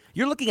did it.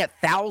 You're looking at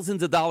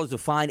thousands of dollars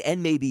of fine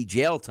and maybe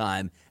jail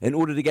time in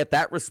order to get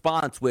that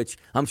response, which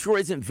I'm sure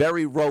isn't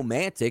very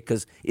romantic,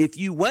 because if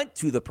you went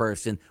to the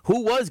person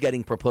who was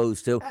getting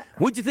proposed to,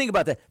 what'd you think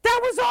about that? That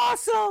was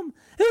awesome!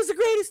 It was the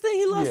greatest thing.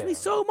 He loves me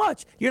so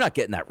much. You're not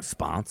getting that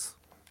response.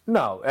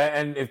 No,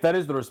 and if that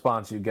is the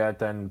response you get,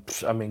 then,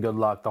 good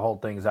luck. The whole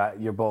thing's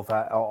you're both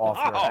off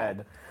your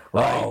head.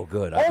 Right? Oh,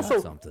 good. I also,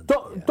 got something.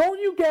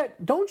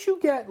 Don't you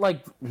get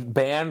like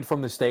banned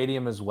from the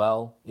stadium as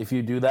well if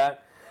you do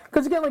that?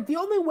 Because again, like the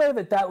only way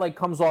that like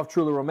comes off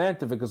truly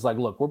romantic is like,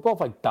 look, we're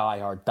both like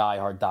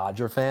diehard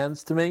Dodger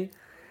fans to me.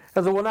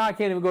 And so, now I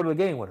can't even go to the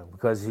game with him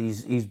because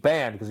he's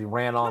banned because he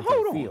ran onto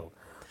the field.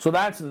 So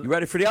that's you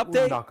ready for the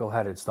update?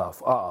 Knuckleheaded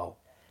stuff. Uh-oh.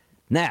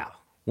 Now,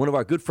 one of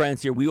our good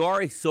friends here, we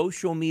are a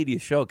social media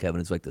show,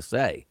 Kevin, it's like to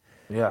say.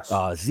 Yes.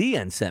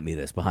 ZN sent me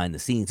this behind the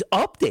scenes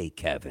update,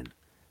 Kevin,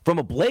 from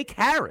a Blake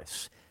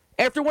Harris.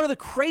 After one of the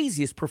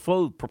craziest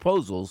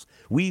proposals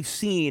we've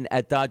seen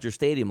at Dodger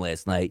Stadium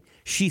last night,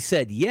 she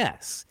said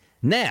yes.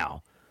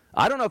 Now,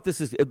 I don't know if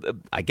this is,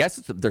 I guess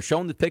they're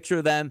showing the picture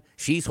of them.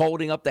 She's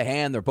holding up the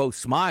hand. They're both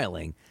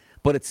smiling.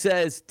 But it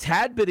says,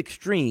 tad bit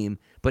extreme,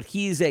 but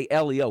he's a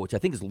LEO, which I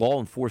think is law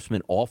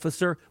enforcement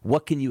officer.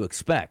 What can you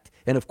expect?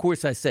 And, of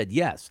course, I said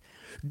yes.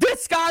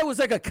 This guy was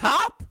like a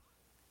cop?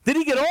 Did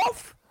he get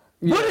off?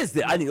 Yeah. What is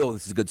this? I think,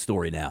 this is a good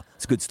story now.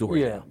 It's a good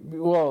story now.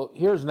 Well,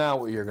 here's now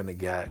what you're going to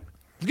get.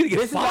 You're going to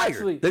get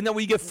fired. Then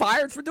will you get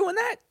fired for doing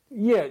that?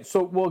 Yeah, it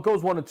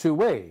goes one of two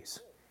ways.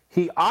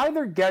 He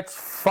either gets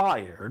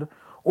fired,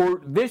 or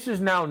this is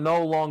now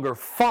no longer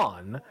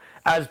fun,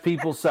 as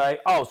people say,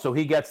 so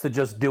he gets to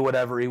just do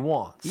whatever he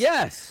wants.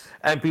 Yes.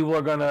 And people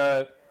are going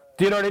to,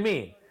 do you know what I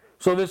mean?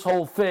 So this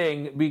whole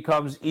thing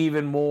becomes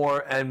even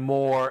more and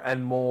more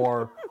and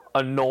more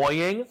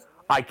annoying.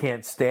 I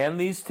can't stand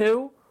these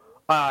two.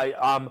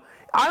 I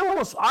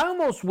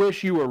almost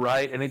wish you were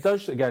right, and it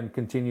does, again,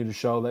 continue to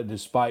show that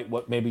despite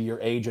what maybe your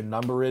age and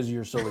number is,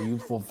 you're still a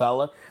youthful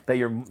fella, that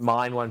your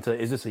mind went to,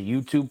 is this a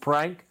YouTube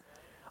prank?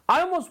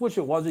 I almost wish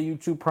it was a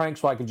YouTube prank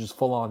so I could just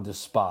full-on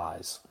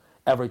despise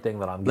everything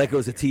that I'm getting. Like it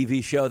was a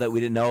TV show that we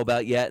didn't know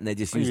about yet, and they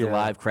just used a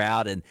live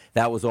crowd, and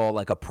that was all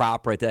like a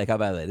prop right there. Like, how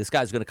about that? This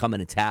guy's going to come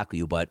in and tackle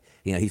you, but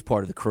he's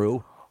part of the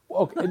crew.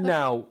 Okay,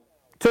 now,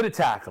 to the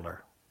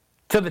tackler.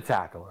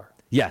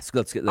 Yes,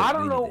 let's get. I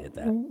don't know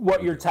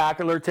what your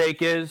tackler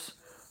take is.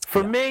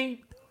 For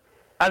me,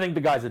 I think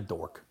the guy's a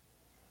dork.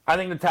 I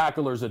think the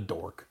tackler's a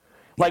dork.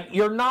 Like,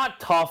 you're not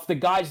tough. The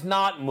guy's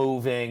not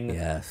moving.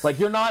 Yes. Like,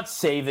 you're not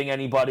saving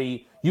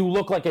anybody. You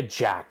look like a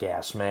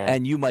jackass, man.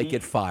 And you might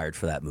get fired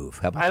for that move.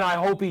 And I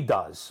hope he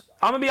does.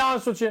 I'm going to be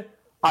honest with you.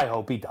 I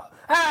hope he does.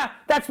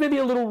 That's maybe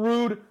a little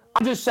rude.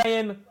 I'm just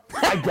saying,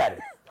 I get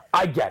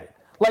it.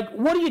 Like,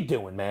 what are you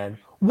doing, man?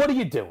 What are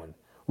you doing?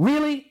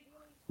 Really?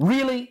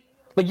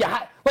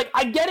 Like,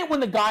 I get it when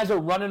the guys are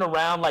running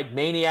around like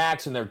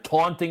maniacs and they're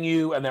taunting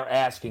you and they're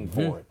asking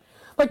for it.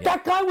 Like,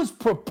 that guy was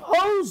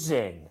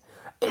proposing.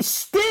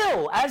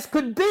 Still, as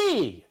could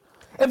be.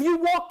 If you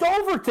walked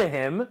over to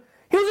him,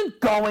 he wasn't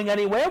going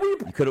anywhere. You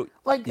could have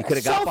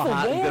got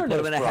behind. You could have put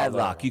him in a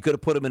headlock. You could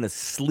have put him in a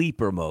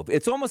sleeper move.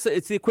 It's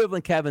the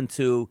equivalent, Kevin,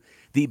 to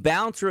the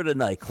bouncer at a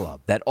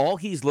nightclub. That all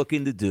he's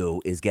looking to do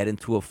is get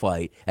into a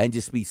fight and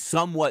just be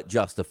somewhat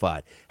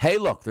justified. Hey,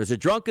 look, there's a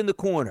drunk in the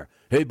corner.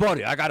 Hey,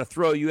 buddy, I got to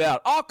throw you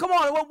out. Oh, come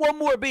on, I want one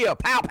more beer.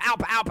 Pow, pow,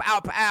 pow,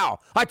 pow, pow.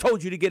 I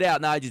told you to get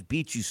out. Now I just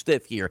beat you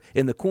stiff here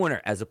in the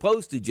corner, as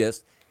opposed to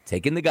just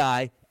taking the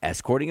guy,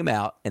 escorting him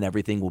out, and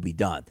everything will be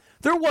done.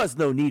 There was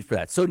no need for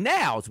that. So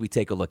now, as we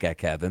take a look at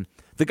Kevin,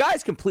 the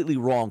guy's completely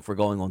wrong for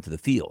going onto the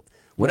field.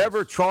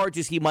 Whatever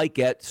charges he might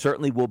get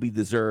certainly will be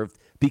deserved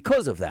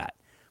because of that.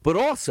 But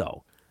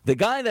also, the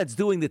guy that's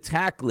doing the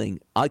tackling,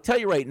 I'll tell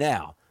you right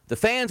now, the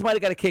fans might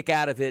have got a kick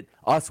out of it.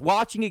 Us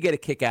watching it get a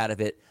kick out of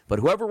it. But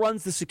whoever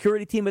runs the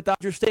security team at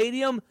Dodger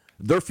Stadium,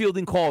 they're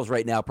fielding calls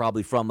right now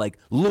probably from, like,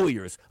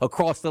 lawyers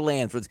across the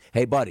land. For,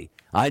 hey, buddy,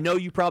 I know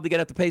you probably going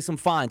to have to pay some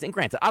fines. And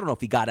granted, I don't know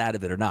if he got out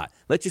of it or not.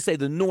 Let's just say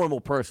the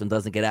normal person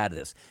doesn't get out of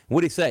this.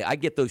 What do you say? I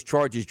get those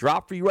charges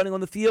dropped for you running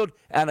on the field,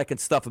 and I can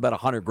stuff about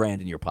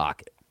 $100,000 in your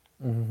pocket.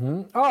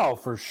 Mm-hmm. Oh,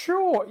 for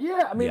sure.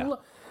 Yeah, I mean,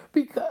 look,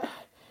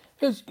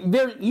 because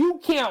you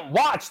can't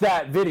watch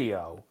that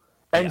video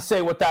and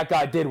say what that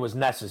guy did was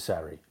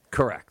necessary.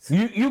 Correct.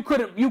 You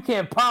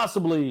can't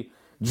possibly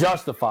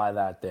justify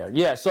that there.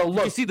 Yeah, so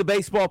look. You see the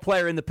baseball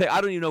player in the pic. I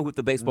don't even know who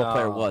the baseball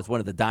player was, one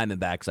of the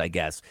Diamondbacks, I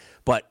guess.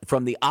 But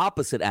from the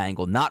opposite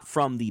angle, not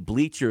from the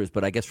bleachers,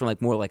 but I guess from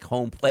more like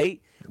home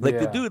plate.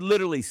 The dude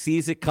literally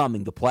sees it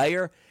coming, the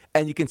player,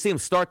 and you can see him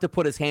start to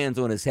put his hands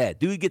on his head.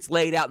 Dude gets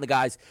laid out, and the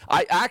guys,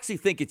 I actually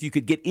think if you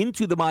could get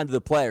into the mind of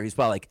the player, he's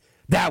probably like,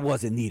 that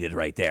wasn't needed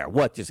right there.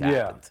 What just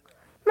happened?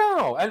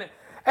 No, and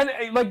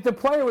like the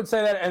player would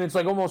say that, and it's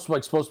like almost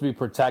like supposed to be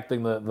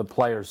protecting the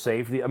player's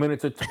safety. I mean,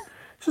 it's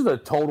just a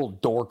total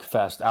dork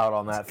fest out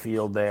on that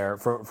field there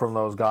from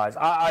those guys.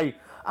 I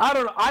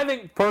don't know. I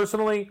think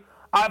personally,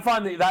 I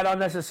find that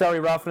unnecessary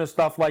roughness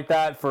stuff like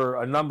that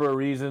for a number of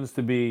reasons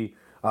to be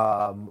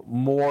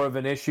more of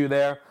an issue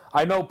there.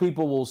 I know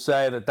people will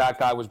say that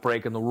guy was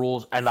breaking the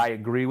rules, and I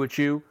agree with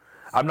you.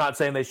 I'm not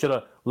saying they should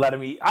have let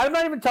him eat. I'm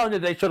not even telling you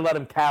they should have let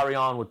him carry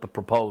on with the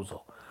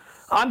proposal.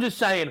 I'm just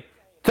saying,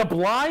 to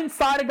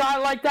blindside a guy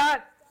like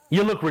that,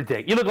 you look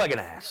ridiculous. You look like an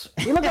ass.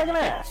 You look like an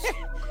ass.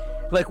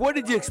 Like, what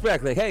did you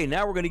expect? Like, hey,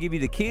 now we're going to give you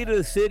the key to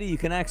the city. You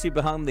can actually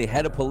become the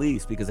head of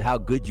police because of how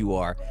good you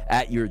are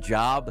at your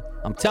job.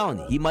 I'm telling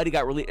you, he might have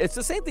got really. It's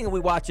the same thing that we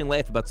watch and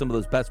laugh about some of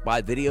those Best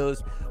Buy videos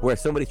where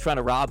somebody's trying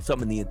to rob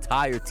something, the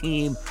entire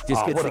team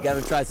just gets together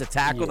and tries to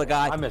tackle the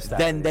guy. I missed that.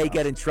 Then they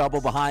get in trouble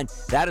behind.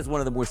 That is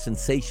one of the more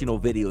sensational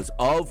videos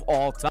of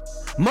all time.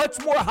 Much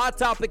more hot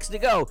topics to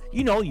go.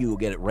 You know you will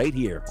get it right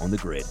here on The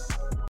Grid.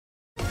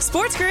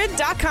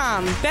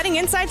 SportsGrid.com. Betting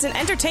insights and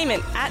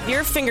entertainment at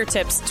your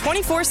fingertips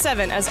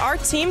 24/7 as our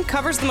team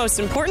covers the most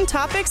important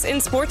topics in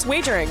sports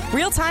wagering.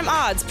 Real-time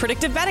odds,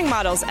 predictive betting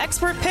models,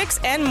 expert picks,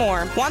 and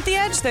more. Want the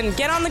edge? Then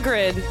get on the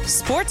grid.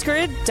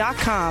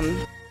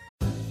 SportsGrid.com.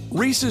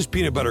 Reese's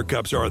peanut butter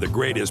cups are the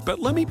greatest, but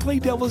let me play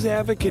devil's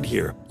advocate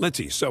here. Let's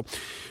see. So,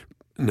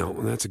 no,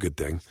 that's a good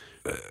thing.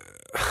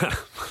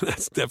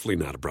 That's definitely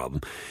not a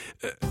problem.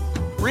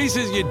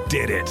 Reese's, you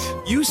did it.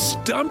 You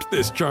stumped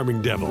this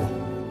charming devil.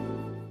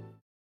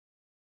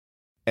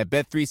 At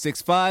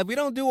Bet365, we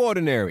don't do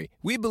ordinary.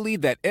 We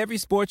believe that every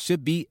sport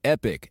should be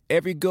epic.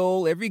 Every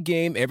goal, every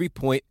game, every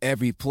point,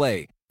 every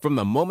play. From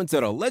the moments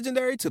that are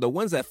legendary to the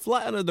ones that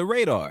fly under the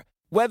radar.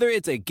 Whether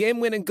it's a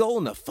game-winning goal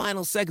in the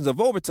final seconds of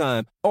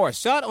overtime or a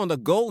shot on the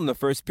goal in the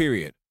first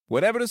period.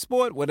 Whatever the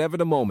sport, whatever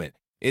the moment.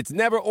 It's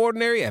never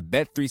ordinary at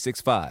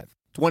Bet365.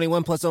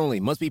 21 plus only.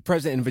 Must be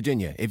present in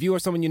Virginia. If you or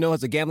someone you know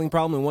has a gambling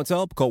problem and wants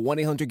help, call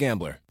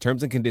 1-800-GAMBLER.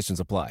 Terms and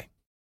conditions apply.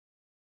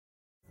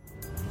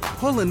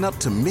 Pulling up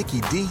to Mickey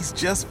D's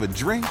just for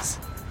drinks?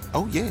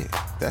 Oh yeah,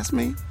 that's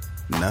me.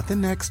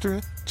 Nothing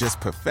extra, just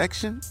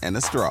perfection and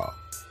a straw.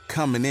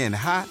 Coming in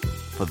hot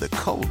for the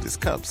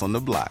coldest cups on the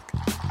block.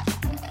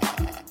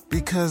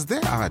 Because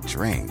there are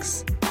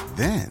drinks.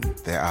 Then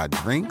there are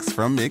drinks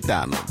from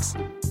McDonald's.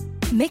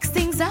 Mix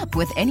things up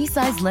with any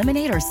size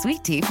lemonade or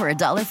sweet tea for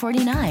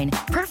 $1.49.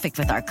 Perfect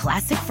with our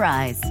classic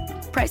fries.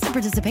 Price and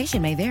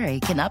participation may vary.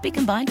 Cannot be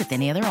combined with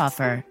any other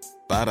offer.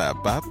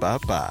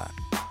 Ba-da-ba-ba-ba.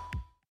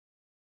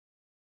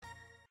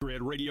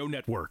 Grid Radio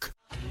Network.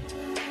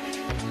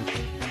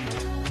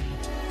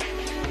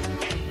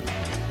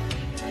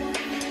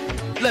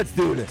 Let's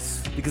do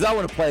this because I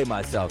want to play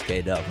myself,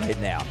 K-Dub, right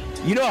now.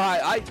 You know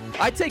how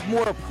I take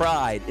more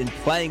pride in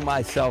playing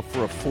myself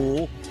for a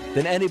fool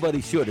than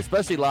anybody should,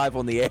 especially live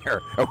on the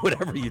air or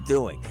whatever you're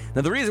doing.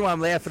 Now, the reason why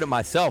I'm laughing at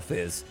myself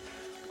is,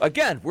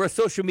 again, we're a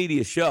social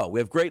media show. We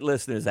have great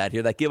listeners out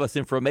here that give us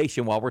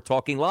information while we're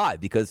talking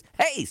live because,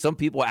 hey, some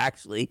people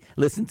actually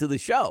listen to the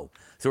show.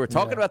 So we're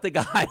talking about the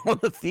guy on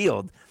the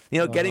field,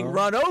 getting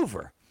run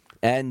over.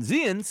 And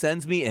Zian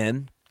sends me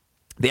in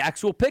the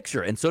actual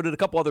picture, and so did a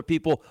couple other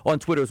people on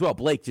Twitter as well.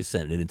 Blake just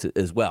sent it in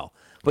as well.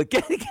 But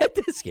get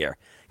this here.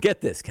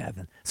 Get this,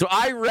 Kevin. So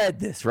I read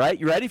this, right?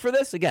 You ready for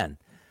this? Again.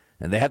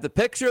 And they have the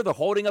picture. They're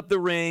holding up the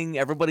ring.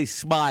 Everybody's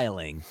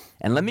smiling.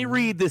 And let me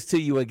read this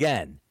to you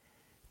again.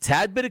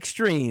 Tad bit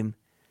extreme,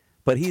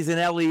 but he's an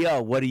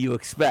LEO. What do you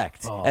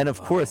expect? And, of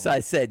course,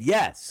 I said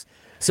yes.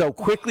 So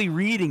quickly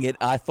reading it,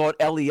 I thought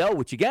LEO,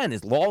 which, again,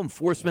 is law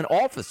enforcement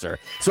officer.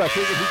 So I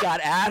figured he got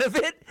out of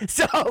it.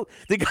 So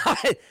the guy,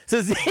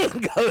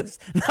 Zane goes,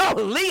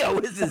 no, Leo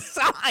is his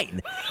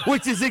sign,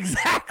 which is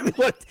exactly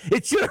what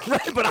it should have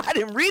read, but I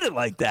didn't read it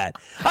like that.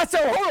 I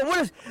said, hold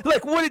on,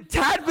 what a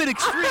tad bit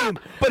extreme,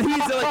 but he's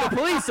like a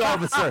police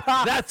officer.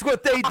 That's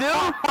what they do?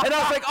 And I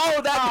was like, oh,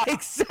 that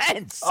makes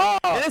sense.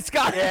 And this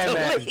guy is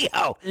a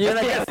Leo. And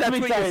I guess that's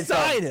what you're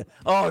signing.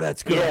 Oh,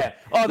 that's good. Yeah.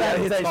 Oh, that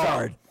hits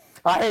hard.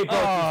 I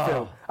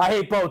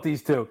hate both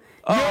these two.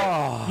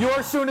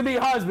 Your soon-to-be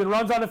husband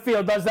runs on the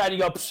field, does that, and you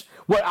go, psh,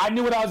 what? I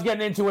knew what I was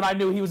getting into when I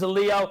knew he was a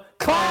Leo.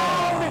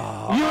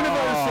 Clown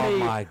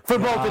University for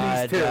both of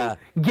these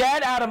two.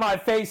 Get out of my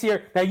face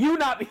here. Now,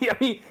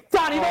 Donnie,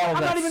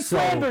 I'm not even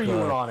slandering you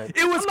on it.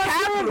 It was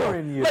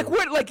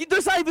capital. Like,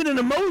 there's not even an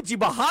emoji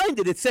behind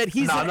it. It said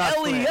he's an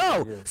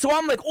LEO. So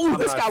I'm like, oh,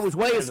 this guy was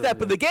way a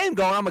step in the game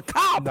going, I'm a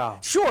cop.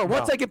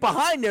 Once I get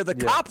behind there, the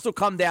cops will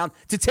come down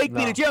to take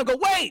me to jail and go,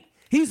 wait.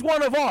 He's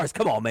one of ours.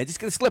 Come on, man. Just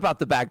going to slip out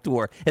the back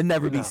door and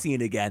never be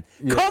seen again.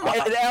 Yeah. Come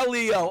on,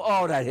 LEO.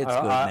 Oh, that hits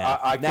good, man.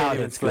 I can't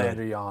even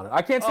slander you on it.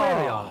 I can't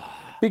slander you on it.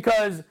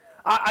 Because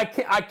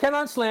I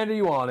cannot slander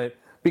you on it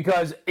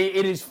because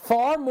it is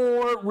far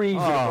more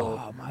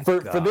reasonable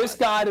for this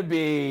guy to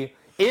be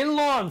in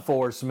law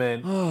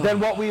enforcement than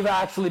what we've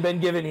actually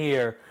been given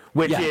here,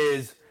 which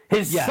is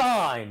his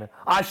sign.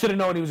 I should have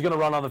known he was going to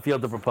run on the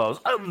field to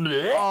propose.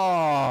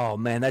 Oh,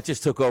 man, that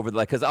just took over.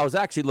 Because I was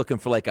actually looking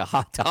for a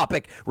hot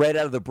topic right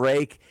out of the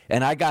break,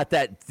 and I got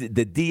the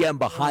DM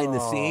behind the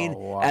scene,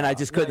 and I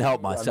just couldn't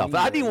help myself.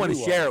 I didn't want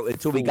to share it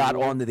until we got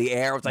onto the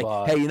air. I was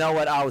like, hey, you know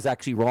what? I was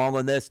actually wrong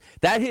on this.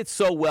 That hit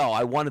so well.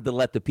 I wanted to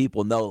let the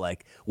people know,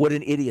 what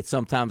an idiot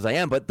sometimes I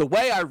am. But the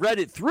way I read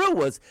it through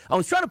was I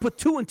was trying to put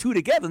two and two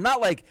together,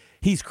 not like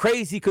he's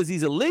crazy because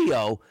he's a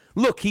Leo.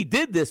 Look, he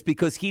did this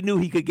because he knew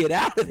he could get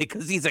out of it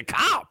because he's a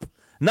cop,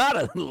 not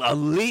a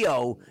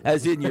Leo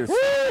as in your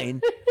sign.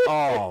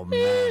 Oh,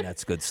 man,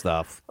 that's good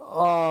stuff.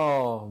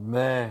 Oh,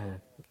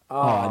 man.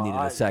 I needed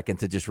a second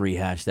to just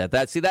rehash that.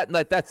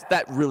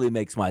 That really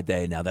makes my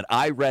day now that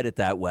I read it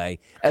that way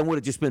and would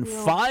have just been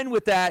fine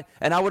with that.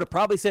 And I would have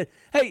probably said,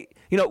 hey,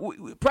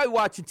 we're probably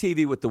watching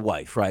TV with the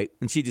wife, right?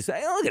 And she just said,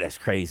 hey, look at this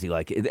crazy.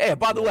 Hey,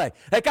 by the way,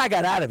 that guy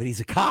got out of it.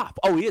 He's a cop.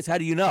 Oh, he is? How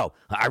do you know?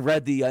 I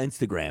read the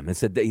Instagram and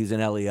said that he's an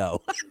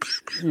LEO.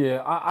 Let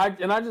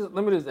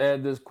me just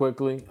add this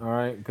quickly, all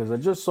right? Because I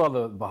just saw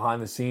the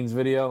behind-the-scenes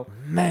video.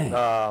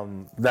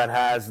 Man. That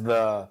has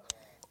the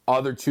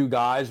other two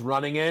guys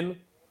running in.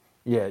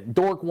 Yeah,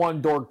 Dork 1,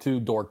 Dork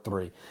 2, Dork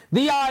 3.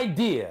 The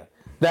idea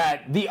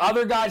that the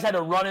other guys had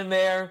to run in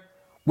there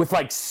with,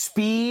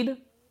 speed,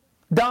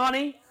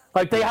 Donnie,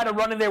 they had to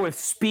run in there with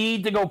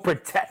speed to go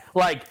protect,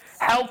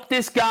 help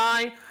this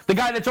guy, the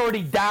guy that's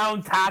already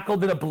down,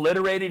 tackled, and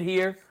obliterated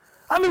here.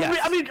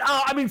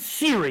 I mean,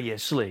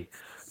 seriously.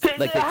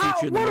 They teach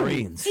you in the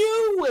Marines.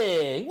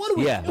 What are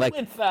we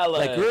doing,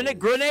 fellas?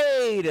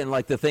 Grenade! And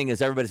the thing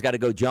is, everybody's got to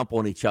go jump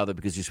on each other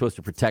because you're supposed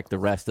to protect the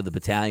rest of the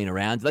battalion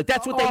around.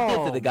 That's what they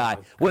did to the guy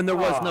when there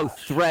was no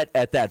threat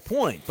at that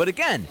point. But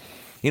again,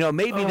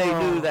 maybe they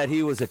knew that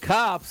he was a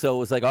cop, so it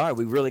was all right,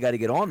 we really got to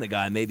get on the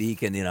guy. Maybe he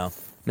can,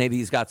 maybe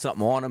he's got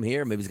something on him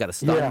here. Maybe he's got a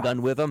stun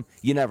gun with him.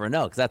 You never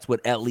know, because that's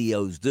what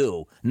LEOs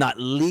do, not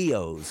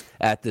Leos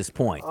at this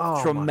point.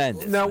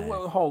 Tremendous. Now,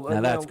 hold on.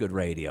 Now, that's good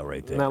radio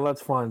right there. Now,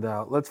 let's find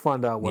out. Let's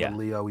find out what a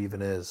Leo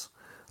even is.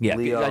 Yeah,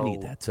 Leo I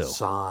need that, too.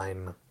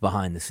 Sign.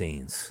 Behind the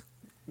scenes.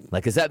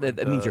 Is that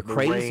means you're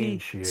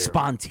crazy,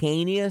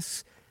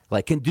 spontaneous,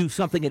 can do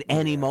something at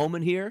any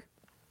moment here?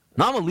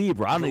 No, I'm a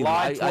Libra.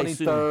 July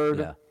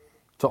 23rd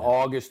to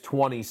August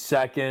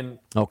 22nd.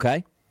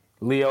 Okay.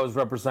 Leo is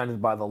represented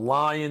by the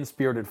lion,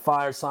 spirited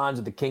fire signs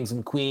of the kings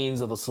and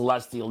queens of the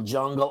celestial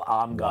jungle.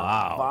 I'm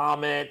gonna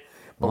vomit.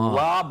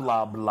 Blah,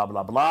 blah, blah,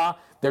 blah, blah.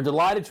 They're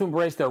delighted to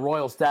embrace their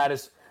royal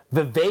status.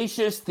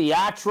 Vivacious,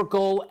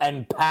 theatrical,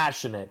 and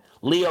passionate.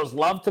 Leos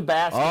love to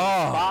bask in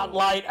the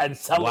spotlight and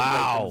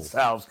celebrate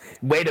themselves.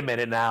 Wait a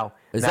minute now.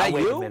 Wait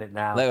a minute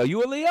now. Are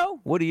you a Leo?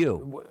 What are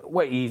you?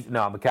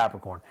 No, I'm a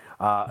Capricorn.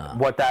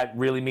 What that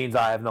really means,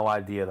 I have no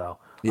idea, though.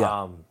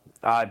 Yeah.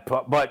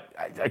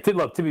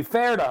 To be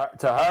fair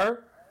to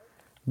her,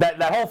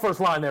 that whole first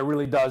line there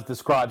really does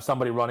describe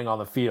somebody running on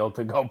the field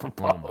to go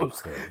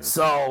propose.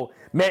 So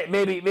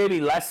maybe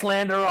less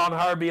slander on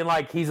her being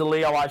he's a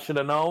Leo, I should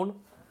have known.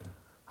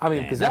 I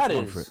mean, because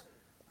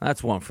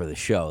that's one for the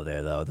show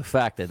there, though. The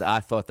fact that I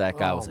thought that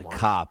guy was a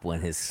cop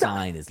when his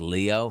sign is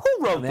Leo.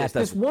 Who wrote this?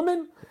 This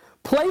woman?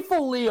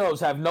 Playful Leos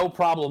have no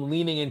problem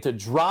leaning into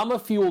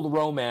drama-fueled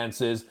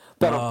romances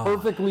that are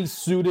perfectly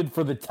suited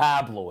for the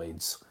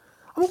tabloids.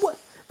 I mean, what?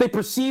 They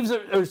perceive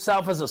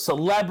herself as a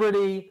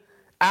celebrity.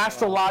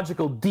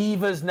 Astrological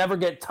divas never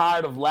get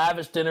tired of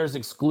lavish dinners,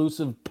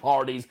 exclusive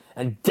parties,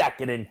 and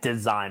decadent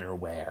designer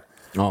wear.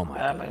 Oh,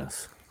 my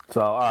goodness. So,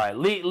 all right,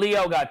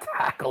 Leo got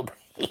tackled.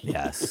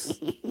 Yes.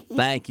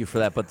 Thank you for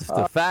that. But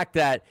the fact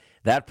that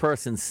that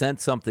person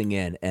sent something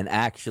in and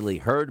actually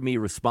heard me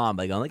respond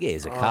by going,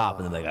 he's a cop.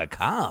 And they're a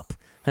cop?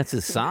 That's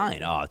a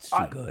sign. Oh, it's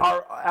too good.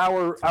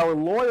 Our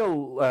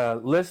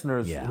loyal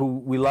listeners who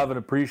we love and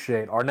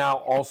appreciate are now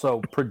also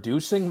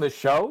producing the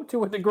show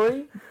to a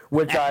degree,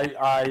 which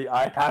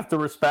I have to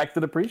respect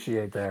and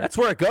appreciate there. That's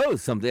where it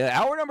goes.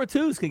 Hour number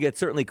 2s can get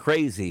certainly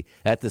crazy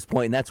at this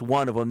point, and that's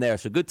one of them there.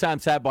 So good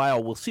times had by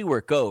all. We'll see where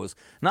it goes.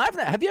 Now,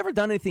 have you ever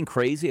done anything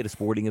crazy at a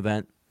sporting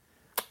event?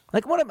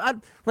 And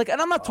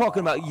I'm not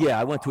talking about,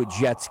 I went to a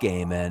Jets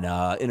game and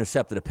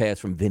intercepted a pass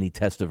from Vinny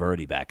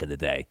Testaverde back in the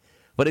day.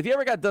 But if you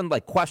ever got done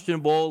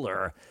questionable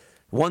or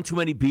one too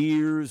many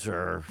beers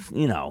or,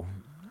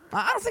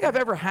 I don't think I've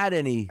ever had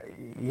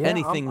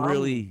anything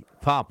really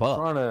pop up.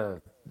 Trying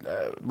to,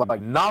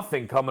 like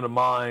nothing coming to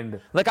mind.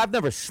 Like I've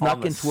never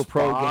snuck into a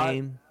pro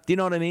game. Do you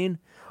know what I mean?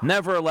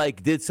 Never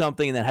like did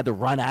something and then had to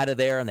run out of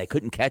there and they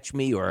couldn't catch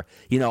me, or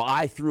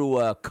I threw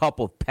a cup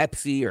of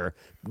Pepsi or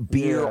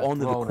beer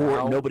onto the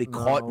court and nobody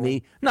caught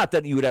me. Not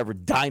that you would ever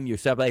dime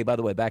yourself. Hey, by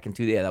the way, back in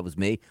 2000, that was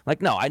me.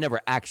 Like, no, I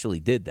never actually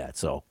did that.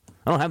 So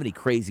I don't have any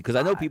crazy, because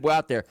I know people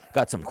out there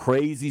got some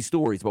crazy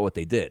stories about what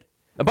they did.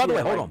 And by the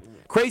way, hold on,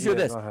 crazier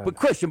this. But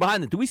Christian,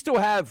 behind it, do we still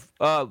have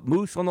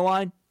Moose on the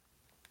line?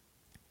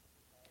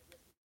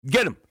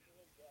 Get him.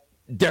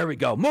 There we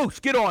go. Moose,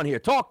 get on here.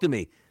 Talk to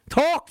me.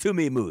 Talk to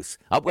me, Moose.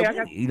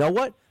 You know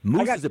what?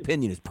 Moose's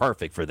opinion is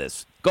perfect for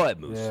this. Go ahead,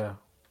 Moose.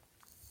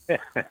 Yeah.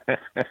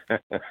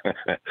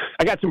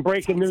 I got some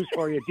breaking news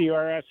for you,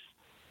 DRS.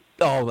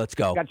 Oh, let's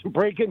go. Got some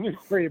breaking news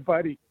for you,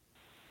 buddy.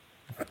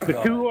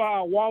 The two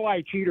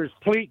walleye cheaters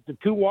plead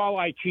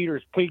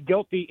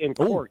guilty in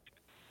court.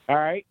 All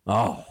right?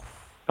 Oh.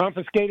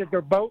 Confiscated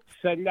their boats,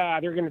 and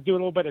they're going to do a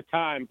little bit of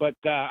time. But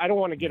I don't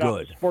want to get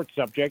off the sports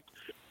subject.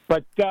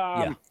 But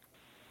I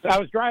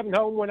was driving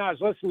home when I was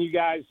listening to you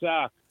guys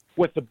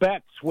with the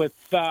bets, with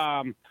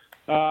the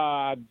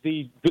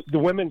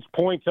women's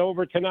points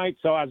over tonight,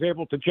 so I was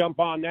able to jump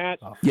on that.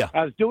 Yeah.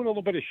 I was doing a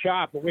little bit of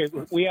shopping.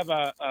 We have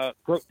a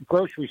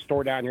grocery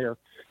store down here.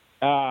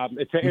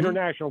 It's an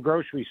international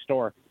grocery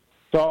store.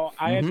 So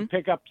I had to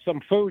pick up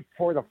some food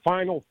for the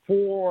Final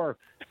Four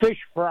fish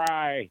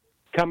fry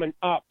coming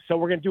up. So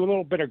we're going to do a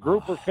little bit of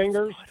grouper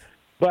fingers.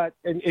 But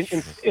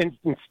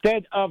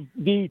instead of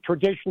the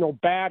traditional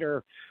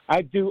batter,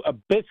 I do a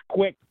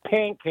Bisquick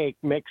pancake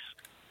mix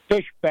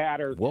fish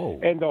batter.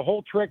 Whoa. And the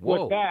whole trick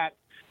with that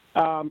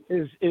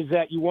is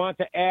that you want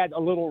to add a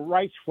little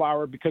rice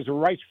flour, because the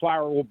rice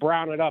flour will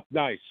brown it up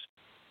nice.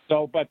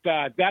 So, but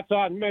that's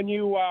on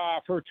menu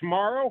for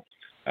tomorrow.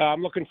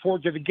 I'm looking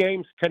forward to the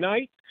games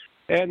tonight.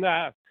 And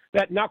that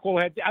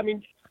knucklehead, I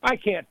mean, I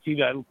can't see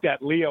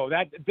that Leo.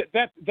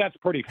 That's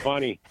pretty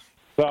funny.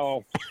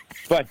 So,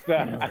 but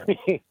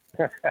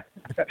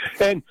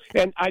and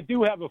I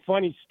do have a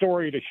funny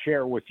story to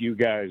share with you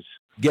guys.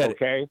 Get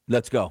it?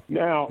 Let's go.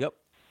 Now,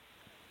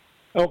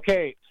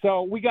 okay.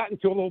 So we got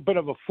into a little bit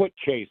of a foot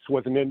chase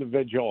with an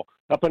individual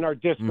up in our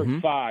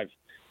District 5,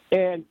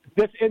 and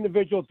this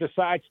individual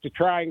decides to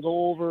try and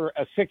go over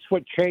a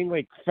 6-foot chain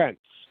link fence.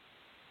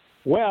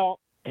 Well,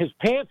 his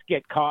pants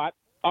get caught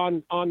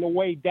on the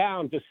way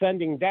down,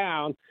 descending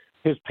down.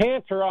 His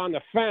pants are on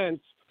the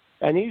fence,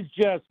 and he's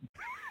just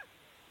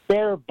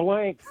bare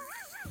blank,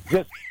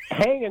 just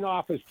hanging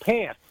off his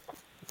pants.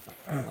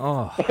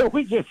 Oh. And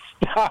we just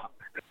stop.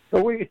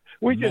 We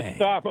just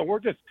stop, and we're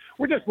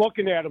just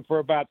looking at him for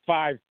about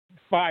 5-10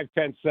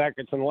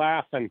 seconds and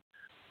laughing.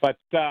 But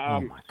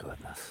oh my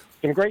goodness,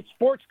 some great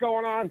sports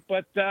going on.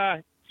 But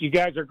you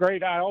guys are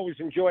great. I always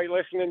enjoy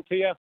listening to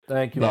you.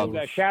 Thank you.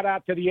 And shout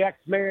out to the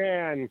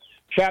X-Man.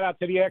 Shout out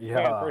to the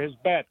X-Man for his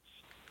bets.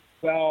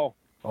 So,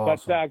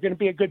 awesome. But going to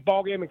be a good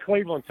ball game in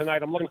Cleveland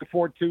tonight. I'm looking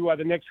forward to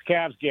the next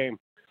Cavs game.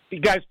 You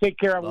guys take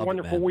care. Have a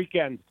wonderful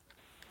weekend.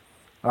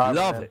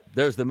 Love it.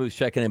 There's the Moose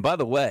checking in. By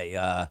the way,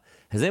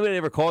 has anybody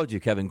ever called you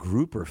Kevin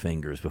Grouper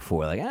Fingers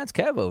before? Like, it's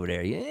Kev over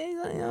there.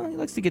 Yeah, he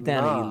likes to get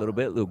down and eat a little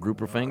bit. Little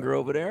Grouper Finger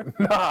over there.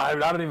 No, I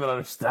don't even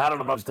understand. I don't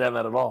understand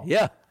that at all.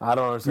 Yeah. I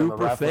don't understand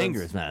Grouper the reference.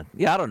 Fingers, man.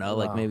 Yeah, I don't know.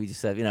 Like, maybe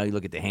just have, you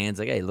look at the hands,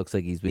 like, hey, it looks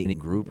like he's eating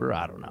Grouper.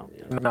 I don't know.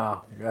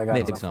 No. I got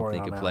maybe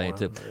something could play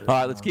into. All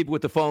right, let's keep it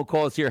with the phone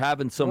calls here,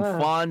 having some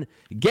fun.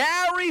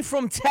 Gary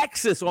from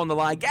Texas on the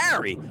line.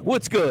 Gary,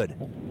 what's good?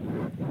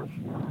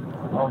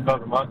 Oh,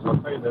 nothing much. I'll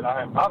tell you that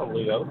I am not a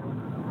Leo,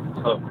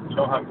 so you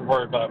don't have to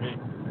worry about me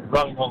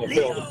running on the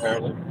field,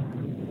 apparently.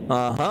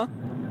 Uh-huh.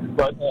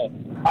 But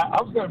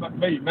I was going to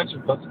maybe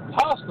mention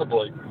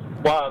possibly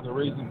why the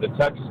reason that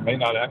Texas may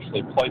not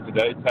actually play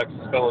today, Texas,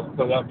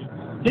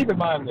 Philadelphia. Keep in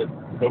mind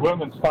that the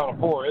women's Final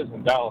Four is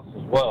in Dallas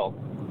as well.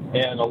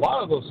 And a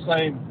lot of those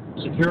same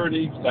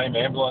security, same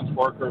ambulance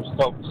workers,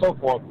 so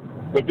forth,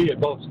 would be at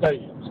both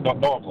stadiums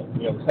normally.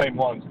 The same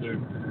ones do,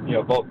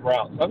 both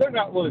routes. Now, they're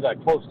not really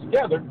that close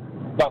together,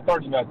 about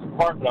 30 minutes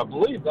apart, but I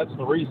believe that's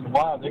the reason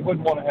why they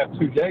wouldn't want to have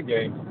 2 day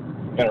games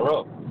in a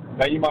row.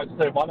 Now, you might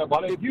say, why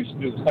did Houston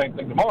do the same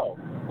thing tomorrow?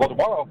 Well,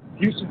 tomorrow,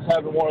 Houston's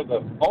having one of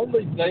the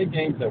only day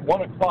games at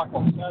 1 o'clock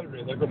on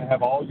Saturday they're going to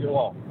have all year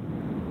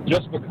long,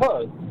 just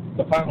because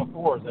the Final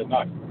Four is at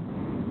night.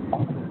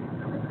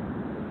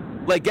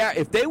 Like, Gary,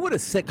 if they would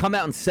have come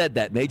out and said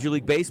that, Major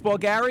League Baseball,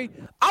 Gary,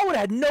 I would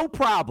have had no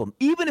problem.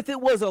 Even if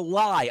it was a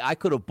lie, I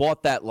could have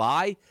bought that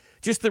lie.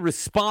 Just the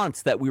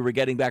response that we were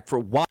getting back for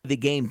why the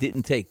game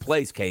didn't take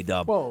place,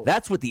 K-Dub.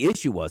 That's what the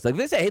issue was. Like, if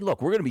they say, hey,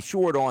 look, we're going to be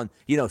short on,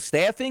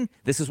 staffing.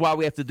 This is why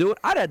we have to do it.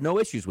 I'd had no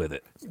issues with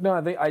it. No,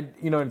 I think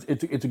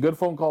it's a good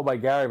phone call by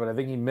Gary, but I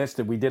think he missed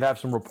it. We did have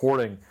some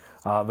reporting.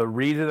 The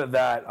reason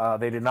that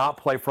they did not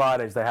play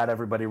Fridays, they had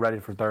everybody ready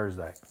for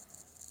Thursday.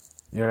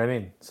 You know what I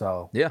mean?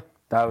 So yeah,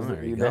 that was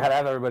they had to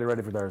have everybody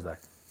ready for Thursday.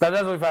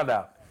 That's what we found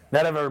out.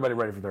 Not have everybody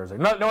ready for Thursday.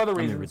 No other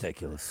reason.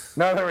 Ridiculous.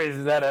 No other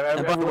reason.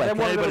 And by the way,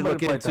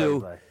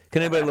 can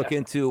Can anybody look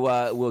into,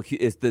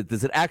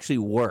 does it actually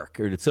work?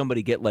 Or did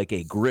somebody get like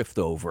a grift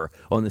over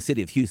on the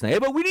city of Houston? Hey,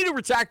 but we need a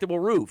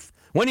retractable roof.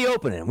 When do you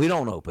open it? We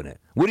don't open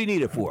it. What do you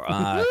need it for?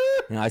 I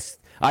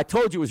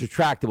told you it was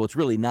retractable. It's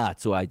really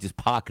not. So I just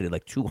pocketed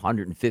like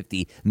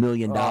 $250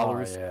 million.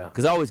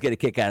 Because I always get a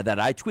kick out of that.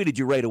 I tweeted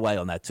you right away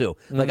on that too.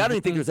 Like, I don't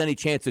even think there's any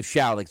chance of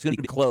shower. Like, it's going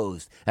to be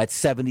closed at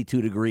 72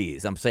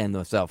 degrees. I'm saying to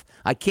myself,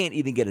 I can't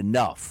even get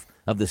enough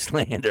of the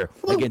slander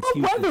against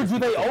Houston. What weather do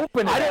they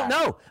open it? I don't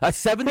know. A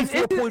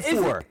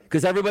 74.4,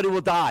 because everybody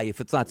will die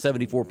if it's not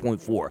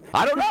 74.4.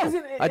 I don't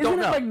know. I don't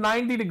know. Isn't it like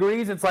 90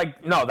 degrees? It's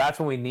like, no, that's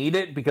when we need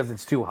it because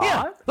it's too hot?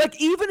 Yeah.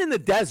 Like, even in the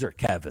desert,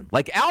 Kevin,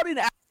 like out in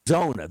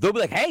Arizona, they'll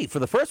be like, hey, for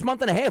the first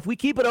month and a half, we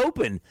keep it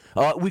open.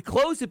 We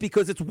close it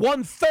because it's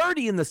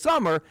 1:30 in the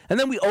summer, and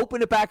then we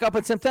open it back up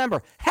in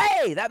September.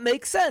 Hey, that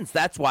makes sense.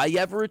 That's why you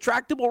have a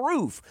retractable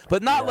roof.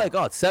 But not like,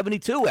 oh, it's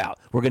 72 out.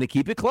 We're going to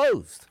keep it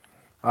closed.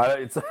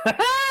 I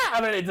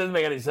mean, it doesn't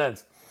make any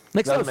sense.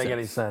 It doesn't make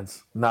any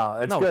sense. No,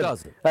 it's good. It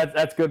doesn't.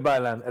 That's good by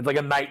them. It's like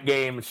a night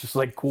game. It's just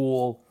like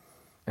cool.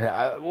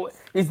 Yeah,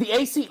 is the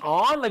AC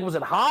on? Like, was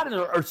it hot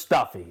or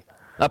stuffy?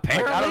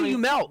 Apparently, you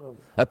melt.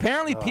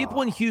 Apparently,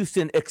 people in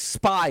Houston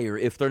expire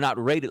if they're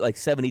not rated like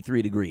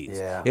 73 degrees.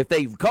 Yeah. If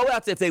they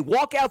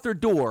walk out their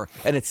door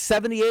and it's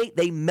 78,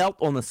 they melt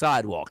on the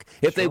sidewalk.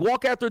 If they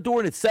walk out their door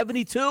and it's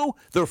 72,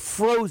 they're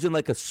frozen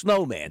like a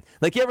snowman.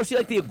 Like, you ever see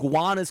like the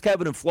iguanas,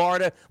 Kevin, in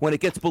Florida, when it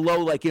gets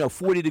below like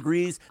 40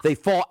 degrees, they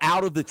fall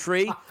out of the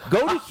tree.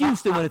 Go to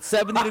Houston when it's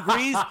 70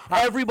 degrees,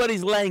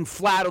 everybody's laying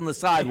flat on the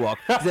sidewalk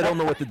because they don't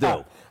know what to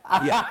do.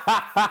 Yeah.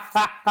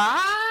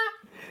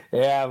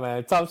 Yeah,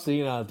 man, tough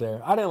scene out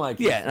there. I didn't like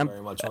it very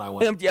much when I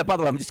went. Yeah, by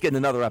the way, I'm just getting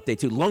another update,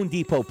 too. Lone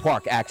Depot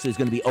Park actually is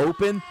going to be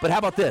open, but how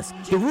about this?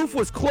 The roof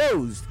was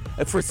closed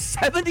for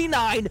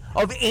 79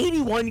 of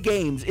 81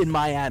 games in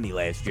Miami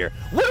last year.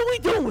 What are we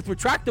doing with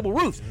retractable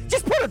roofs?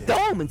 Just put a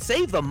dome and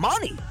save the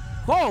money.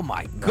 Oh,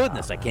 my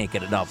goodness, I can't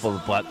get enough of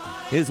it, but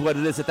here's what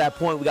it is at that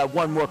point. We got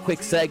one more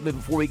quick segment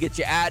before we get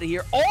you out of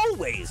here.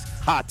 Always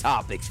hot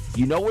topics.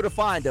 You know where to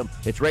find them.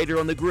 It's right here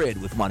on the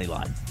grid with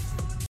Moneyline.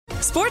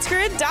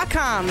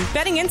 SportsGrid.com.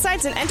 Betting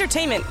insights and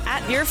entertainment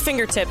at your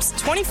fingertips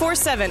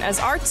 24/7 as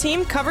our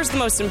team covers the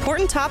most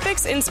important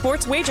topics in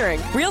sports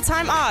wagering.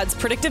 Real-time odds,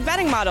 predictive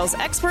betting models,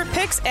 expert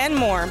picks, and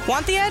more.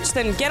 Want the edge?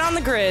 Then get on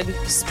the grid.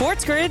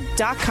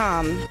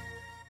 SportsGrid.com.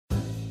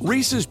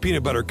 Reese's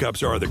Peanut Butter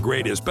Cups are the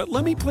greatest, but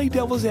let me play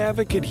devil's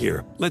advocate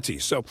here. Let's see.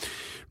 So,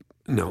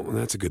 no,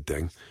 that's a good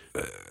thing.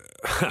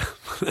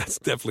 That's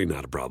definitely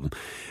not a problem.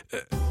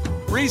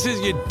 Reese's,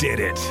 you did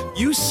it.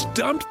 You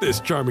stumped this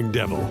charming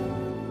devil.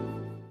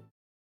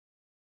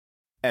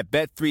 At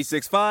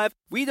Bet365,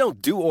 we don't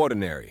do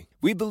ordinary.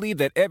 We believe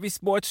that every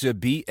sport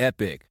should be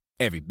epic.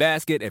 Every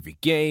basket, every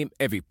game,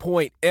 every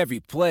point,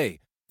 every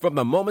play. From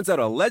the moments that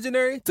are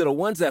legendary to the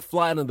ones that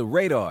fly under the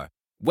radar.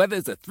 Whether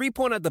it's a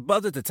three-pointer at the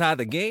buzzer to tie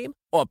the game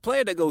or a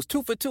player that goes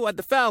 2 for 2 at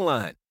the foul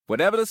line.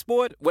 Whatever the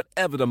sport,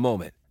 whatever the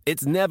moment.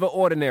 It's never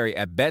ordinary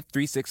at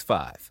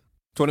Bet365.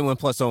 21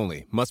 plus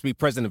only. Must be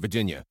present in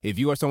Virginia. If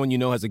you or someone you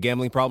know has a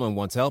gambling problem and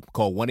wants help,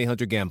 call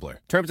 1-800-GAMBLER.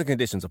 Terms and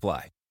conditions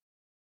apply.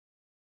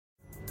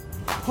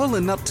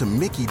 Pulling up to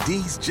Mickey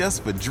D's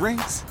just for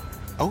drinks?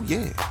 Oh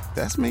yeah,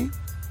 that's me.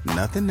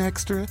 Nothing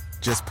extra,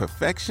 just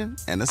perfection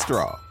and a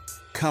straw.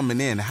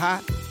 Coming in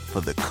hot for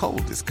the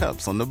coldest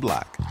cups on the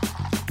block.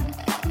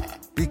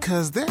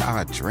 Because there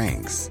are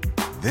drinks.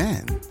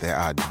 Then there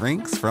are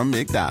drinks from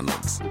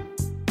McDonald's.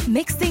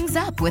 Mix things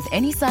up with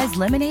any size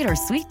lemonade or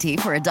sweet tea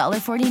for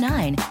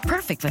 $1.49.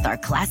 Perfect with our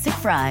classic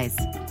fries.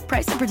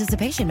 Price and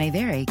participation may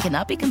vary.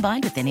 Cannot be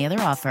combined with any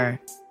other offer.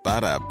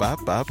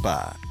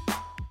 Ba-da-ba-ba-ba.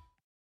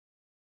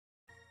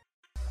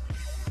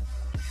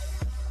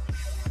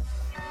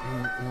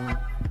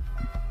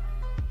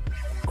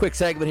 Quick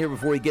segment here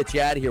before we get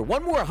you out of here.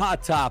 One more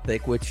hot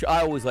topic, which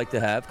I always like to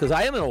have, because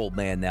I am an old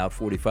man now,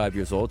 45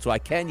 years old, so I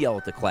can yell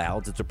at the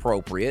clouds. It's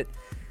appropriate.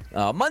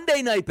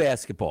 Monday night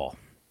basketball.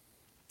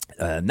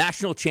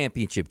 National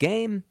championship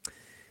game.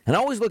 And I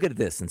always look at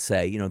this and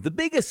say, the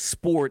biggest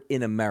sport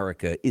in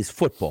America is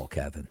football,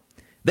 Kevin.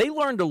 They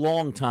learned a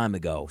long time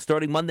ago,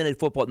 starting Monday Night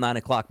Football at 9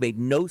 o'clock made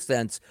no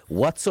sense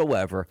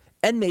whatsoever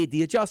and made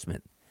the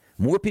adjustment.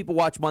 More people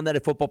watch Monday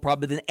Night Football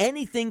probably than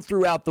anything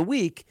throughout the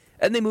week,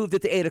 and they moved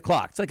it to 8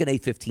 o'clock. It's like an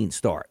 8:15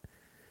 start.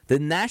 The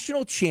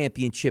national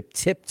championship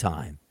tip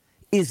time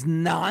is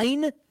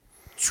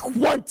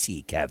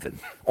 9:20, Kevin,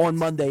 on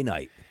Monday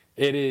night.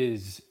 It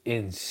is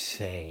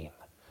insane.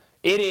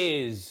 It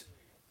is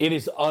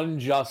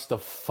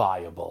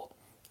unjustifiable.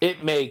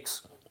 It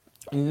makes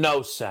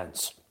no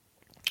sense.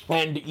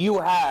 And you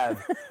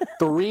have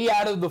 3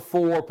 out of the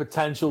 4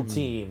 potential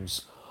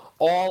teams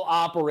all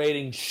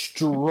operating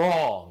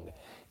strong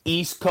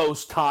East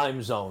Coast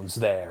time zones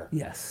there.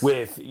 Yes.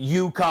 With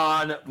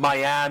UConn,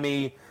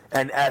 Miami,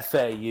 and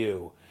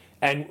FAU.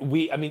 And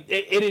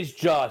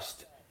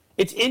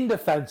it's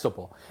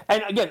indefensible.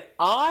 And again,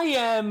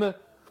 I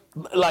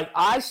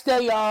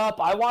stay up,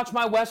 I watch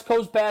my West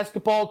Coast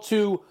basketball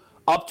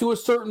up to a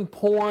certain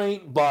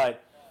point,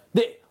 but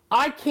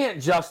I can't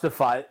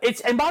justify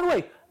it. And by the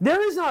way,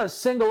 There is not a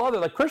single other.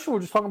 Like Christian, we're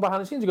just talking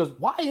behind the scenes. He goes,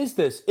 why is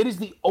this? It is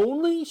the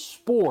only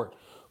sport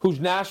whose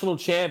national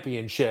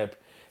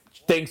championship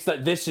thinks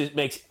that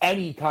makes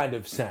any kind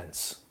of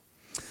sense.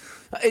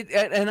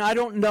 And I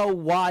don't know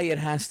why it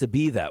has to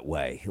be that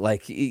way.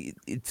 Like,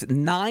 it's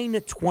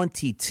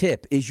 9-20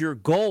 tip is your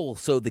goal,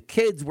 so the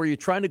kids where you're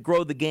trying to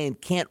grow the game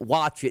can't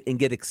watch it and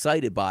get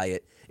excited by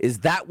it. Is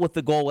that what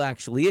the goal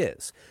actually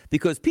is?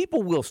 Because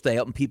people will stay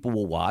up and people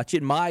will watch.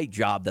 In my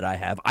job that I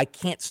have, I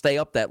can't stay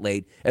up that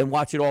late and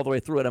watch it all the way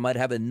through it. I might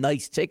have a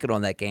nice ticket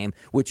on that game,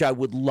 which I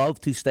would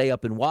love to stay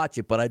up and watch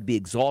it, but I'd be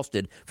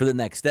exhausted for the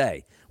next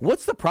day.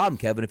 What's the problem,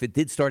 Kevin, if it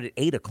did start at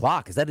 8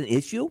 o'clock? Is that an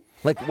issue?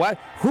 Like, why?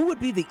 Who would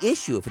be the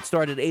issue if it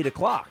started at 8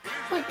 o'clock?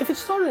 Like, if it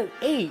started at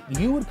 8,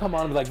 you would come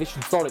on and be like, this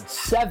should start at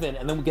 7,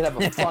 and then we could have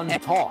a fun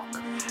talk.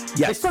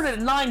 Yes. They started at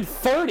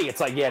 9:30.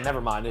 It's like, yeah, never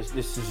mind. This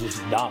is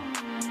just dumb.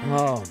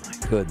 Oh,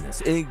 my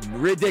goodness.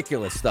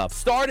 Ridiculous stuff.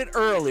 Started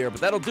earlier, but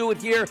that'll do it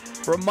here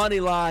for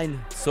Moneyline.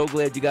 So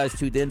glad you guys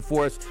tuned in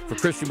for us. For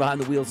Christian behind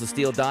the wheels of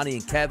steel, Donnie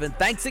and Kevin,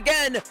 thanks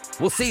again.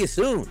 We'll see you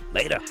soon.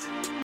 Later.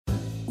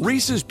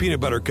 Reese's Peanut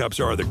Butter Cups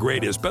are the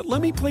greatest, but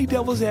let me play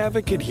devil's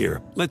advocate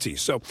here. Let's see.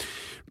 So,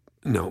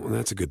 no,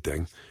 that's a good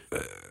thing.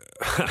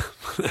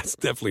 That's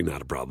definitely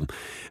not a problem.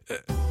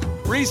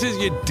 Reese's,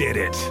 you did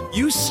it.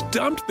 You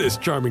stumped this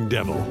charming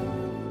devil.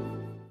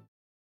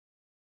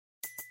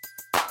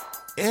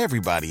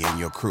 Everybody in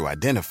your crew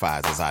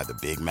identifies as either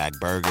Big Mac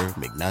Burger,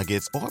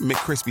 McNuggets, or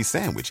McCrispy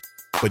Sandwich.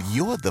 But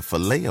you're the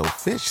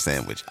Filet-O-Fish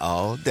Sandwich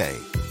all day.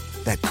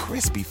 That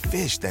crispy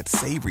fish, that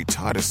savory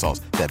tartar sauce,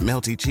 that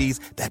melty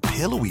cheese, that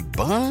pillowy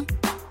bun.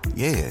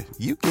 Yeah,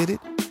 you get it.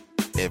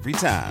 Every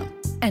time.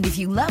 And if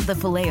you love the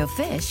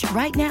Filet-O-Fish,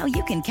 right now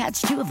you can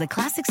catch 2 of the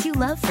classics you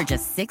love for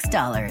just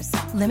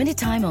 $6. Limited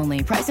time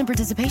only. Price and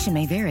participation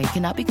may vary.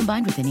 Cannot be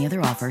combined with any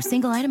other offer.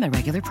 Single item at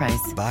regular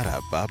price.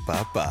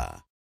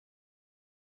 Ba-da-ba-ba-ba.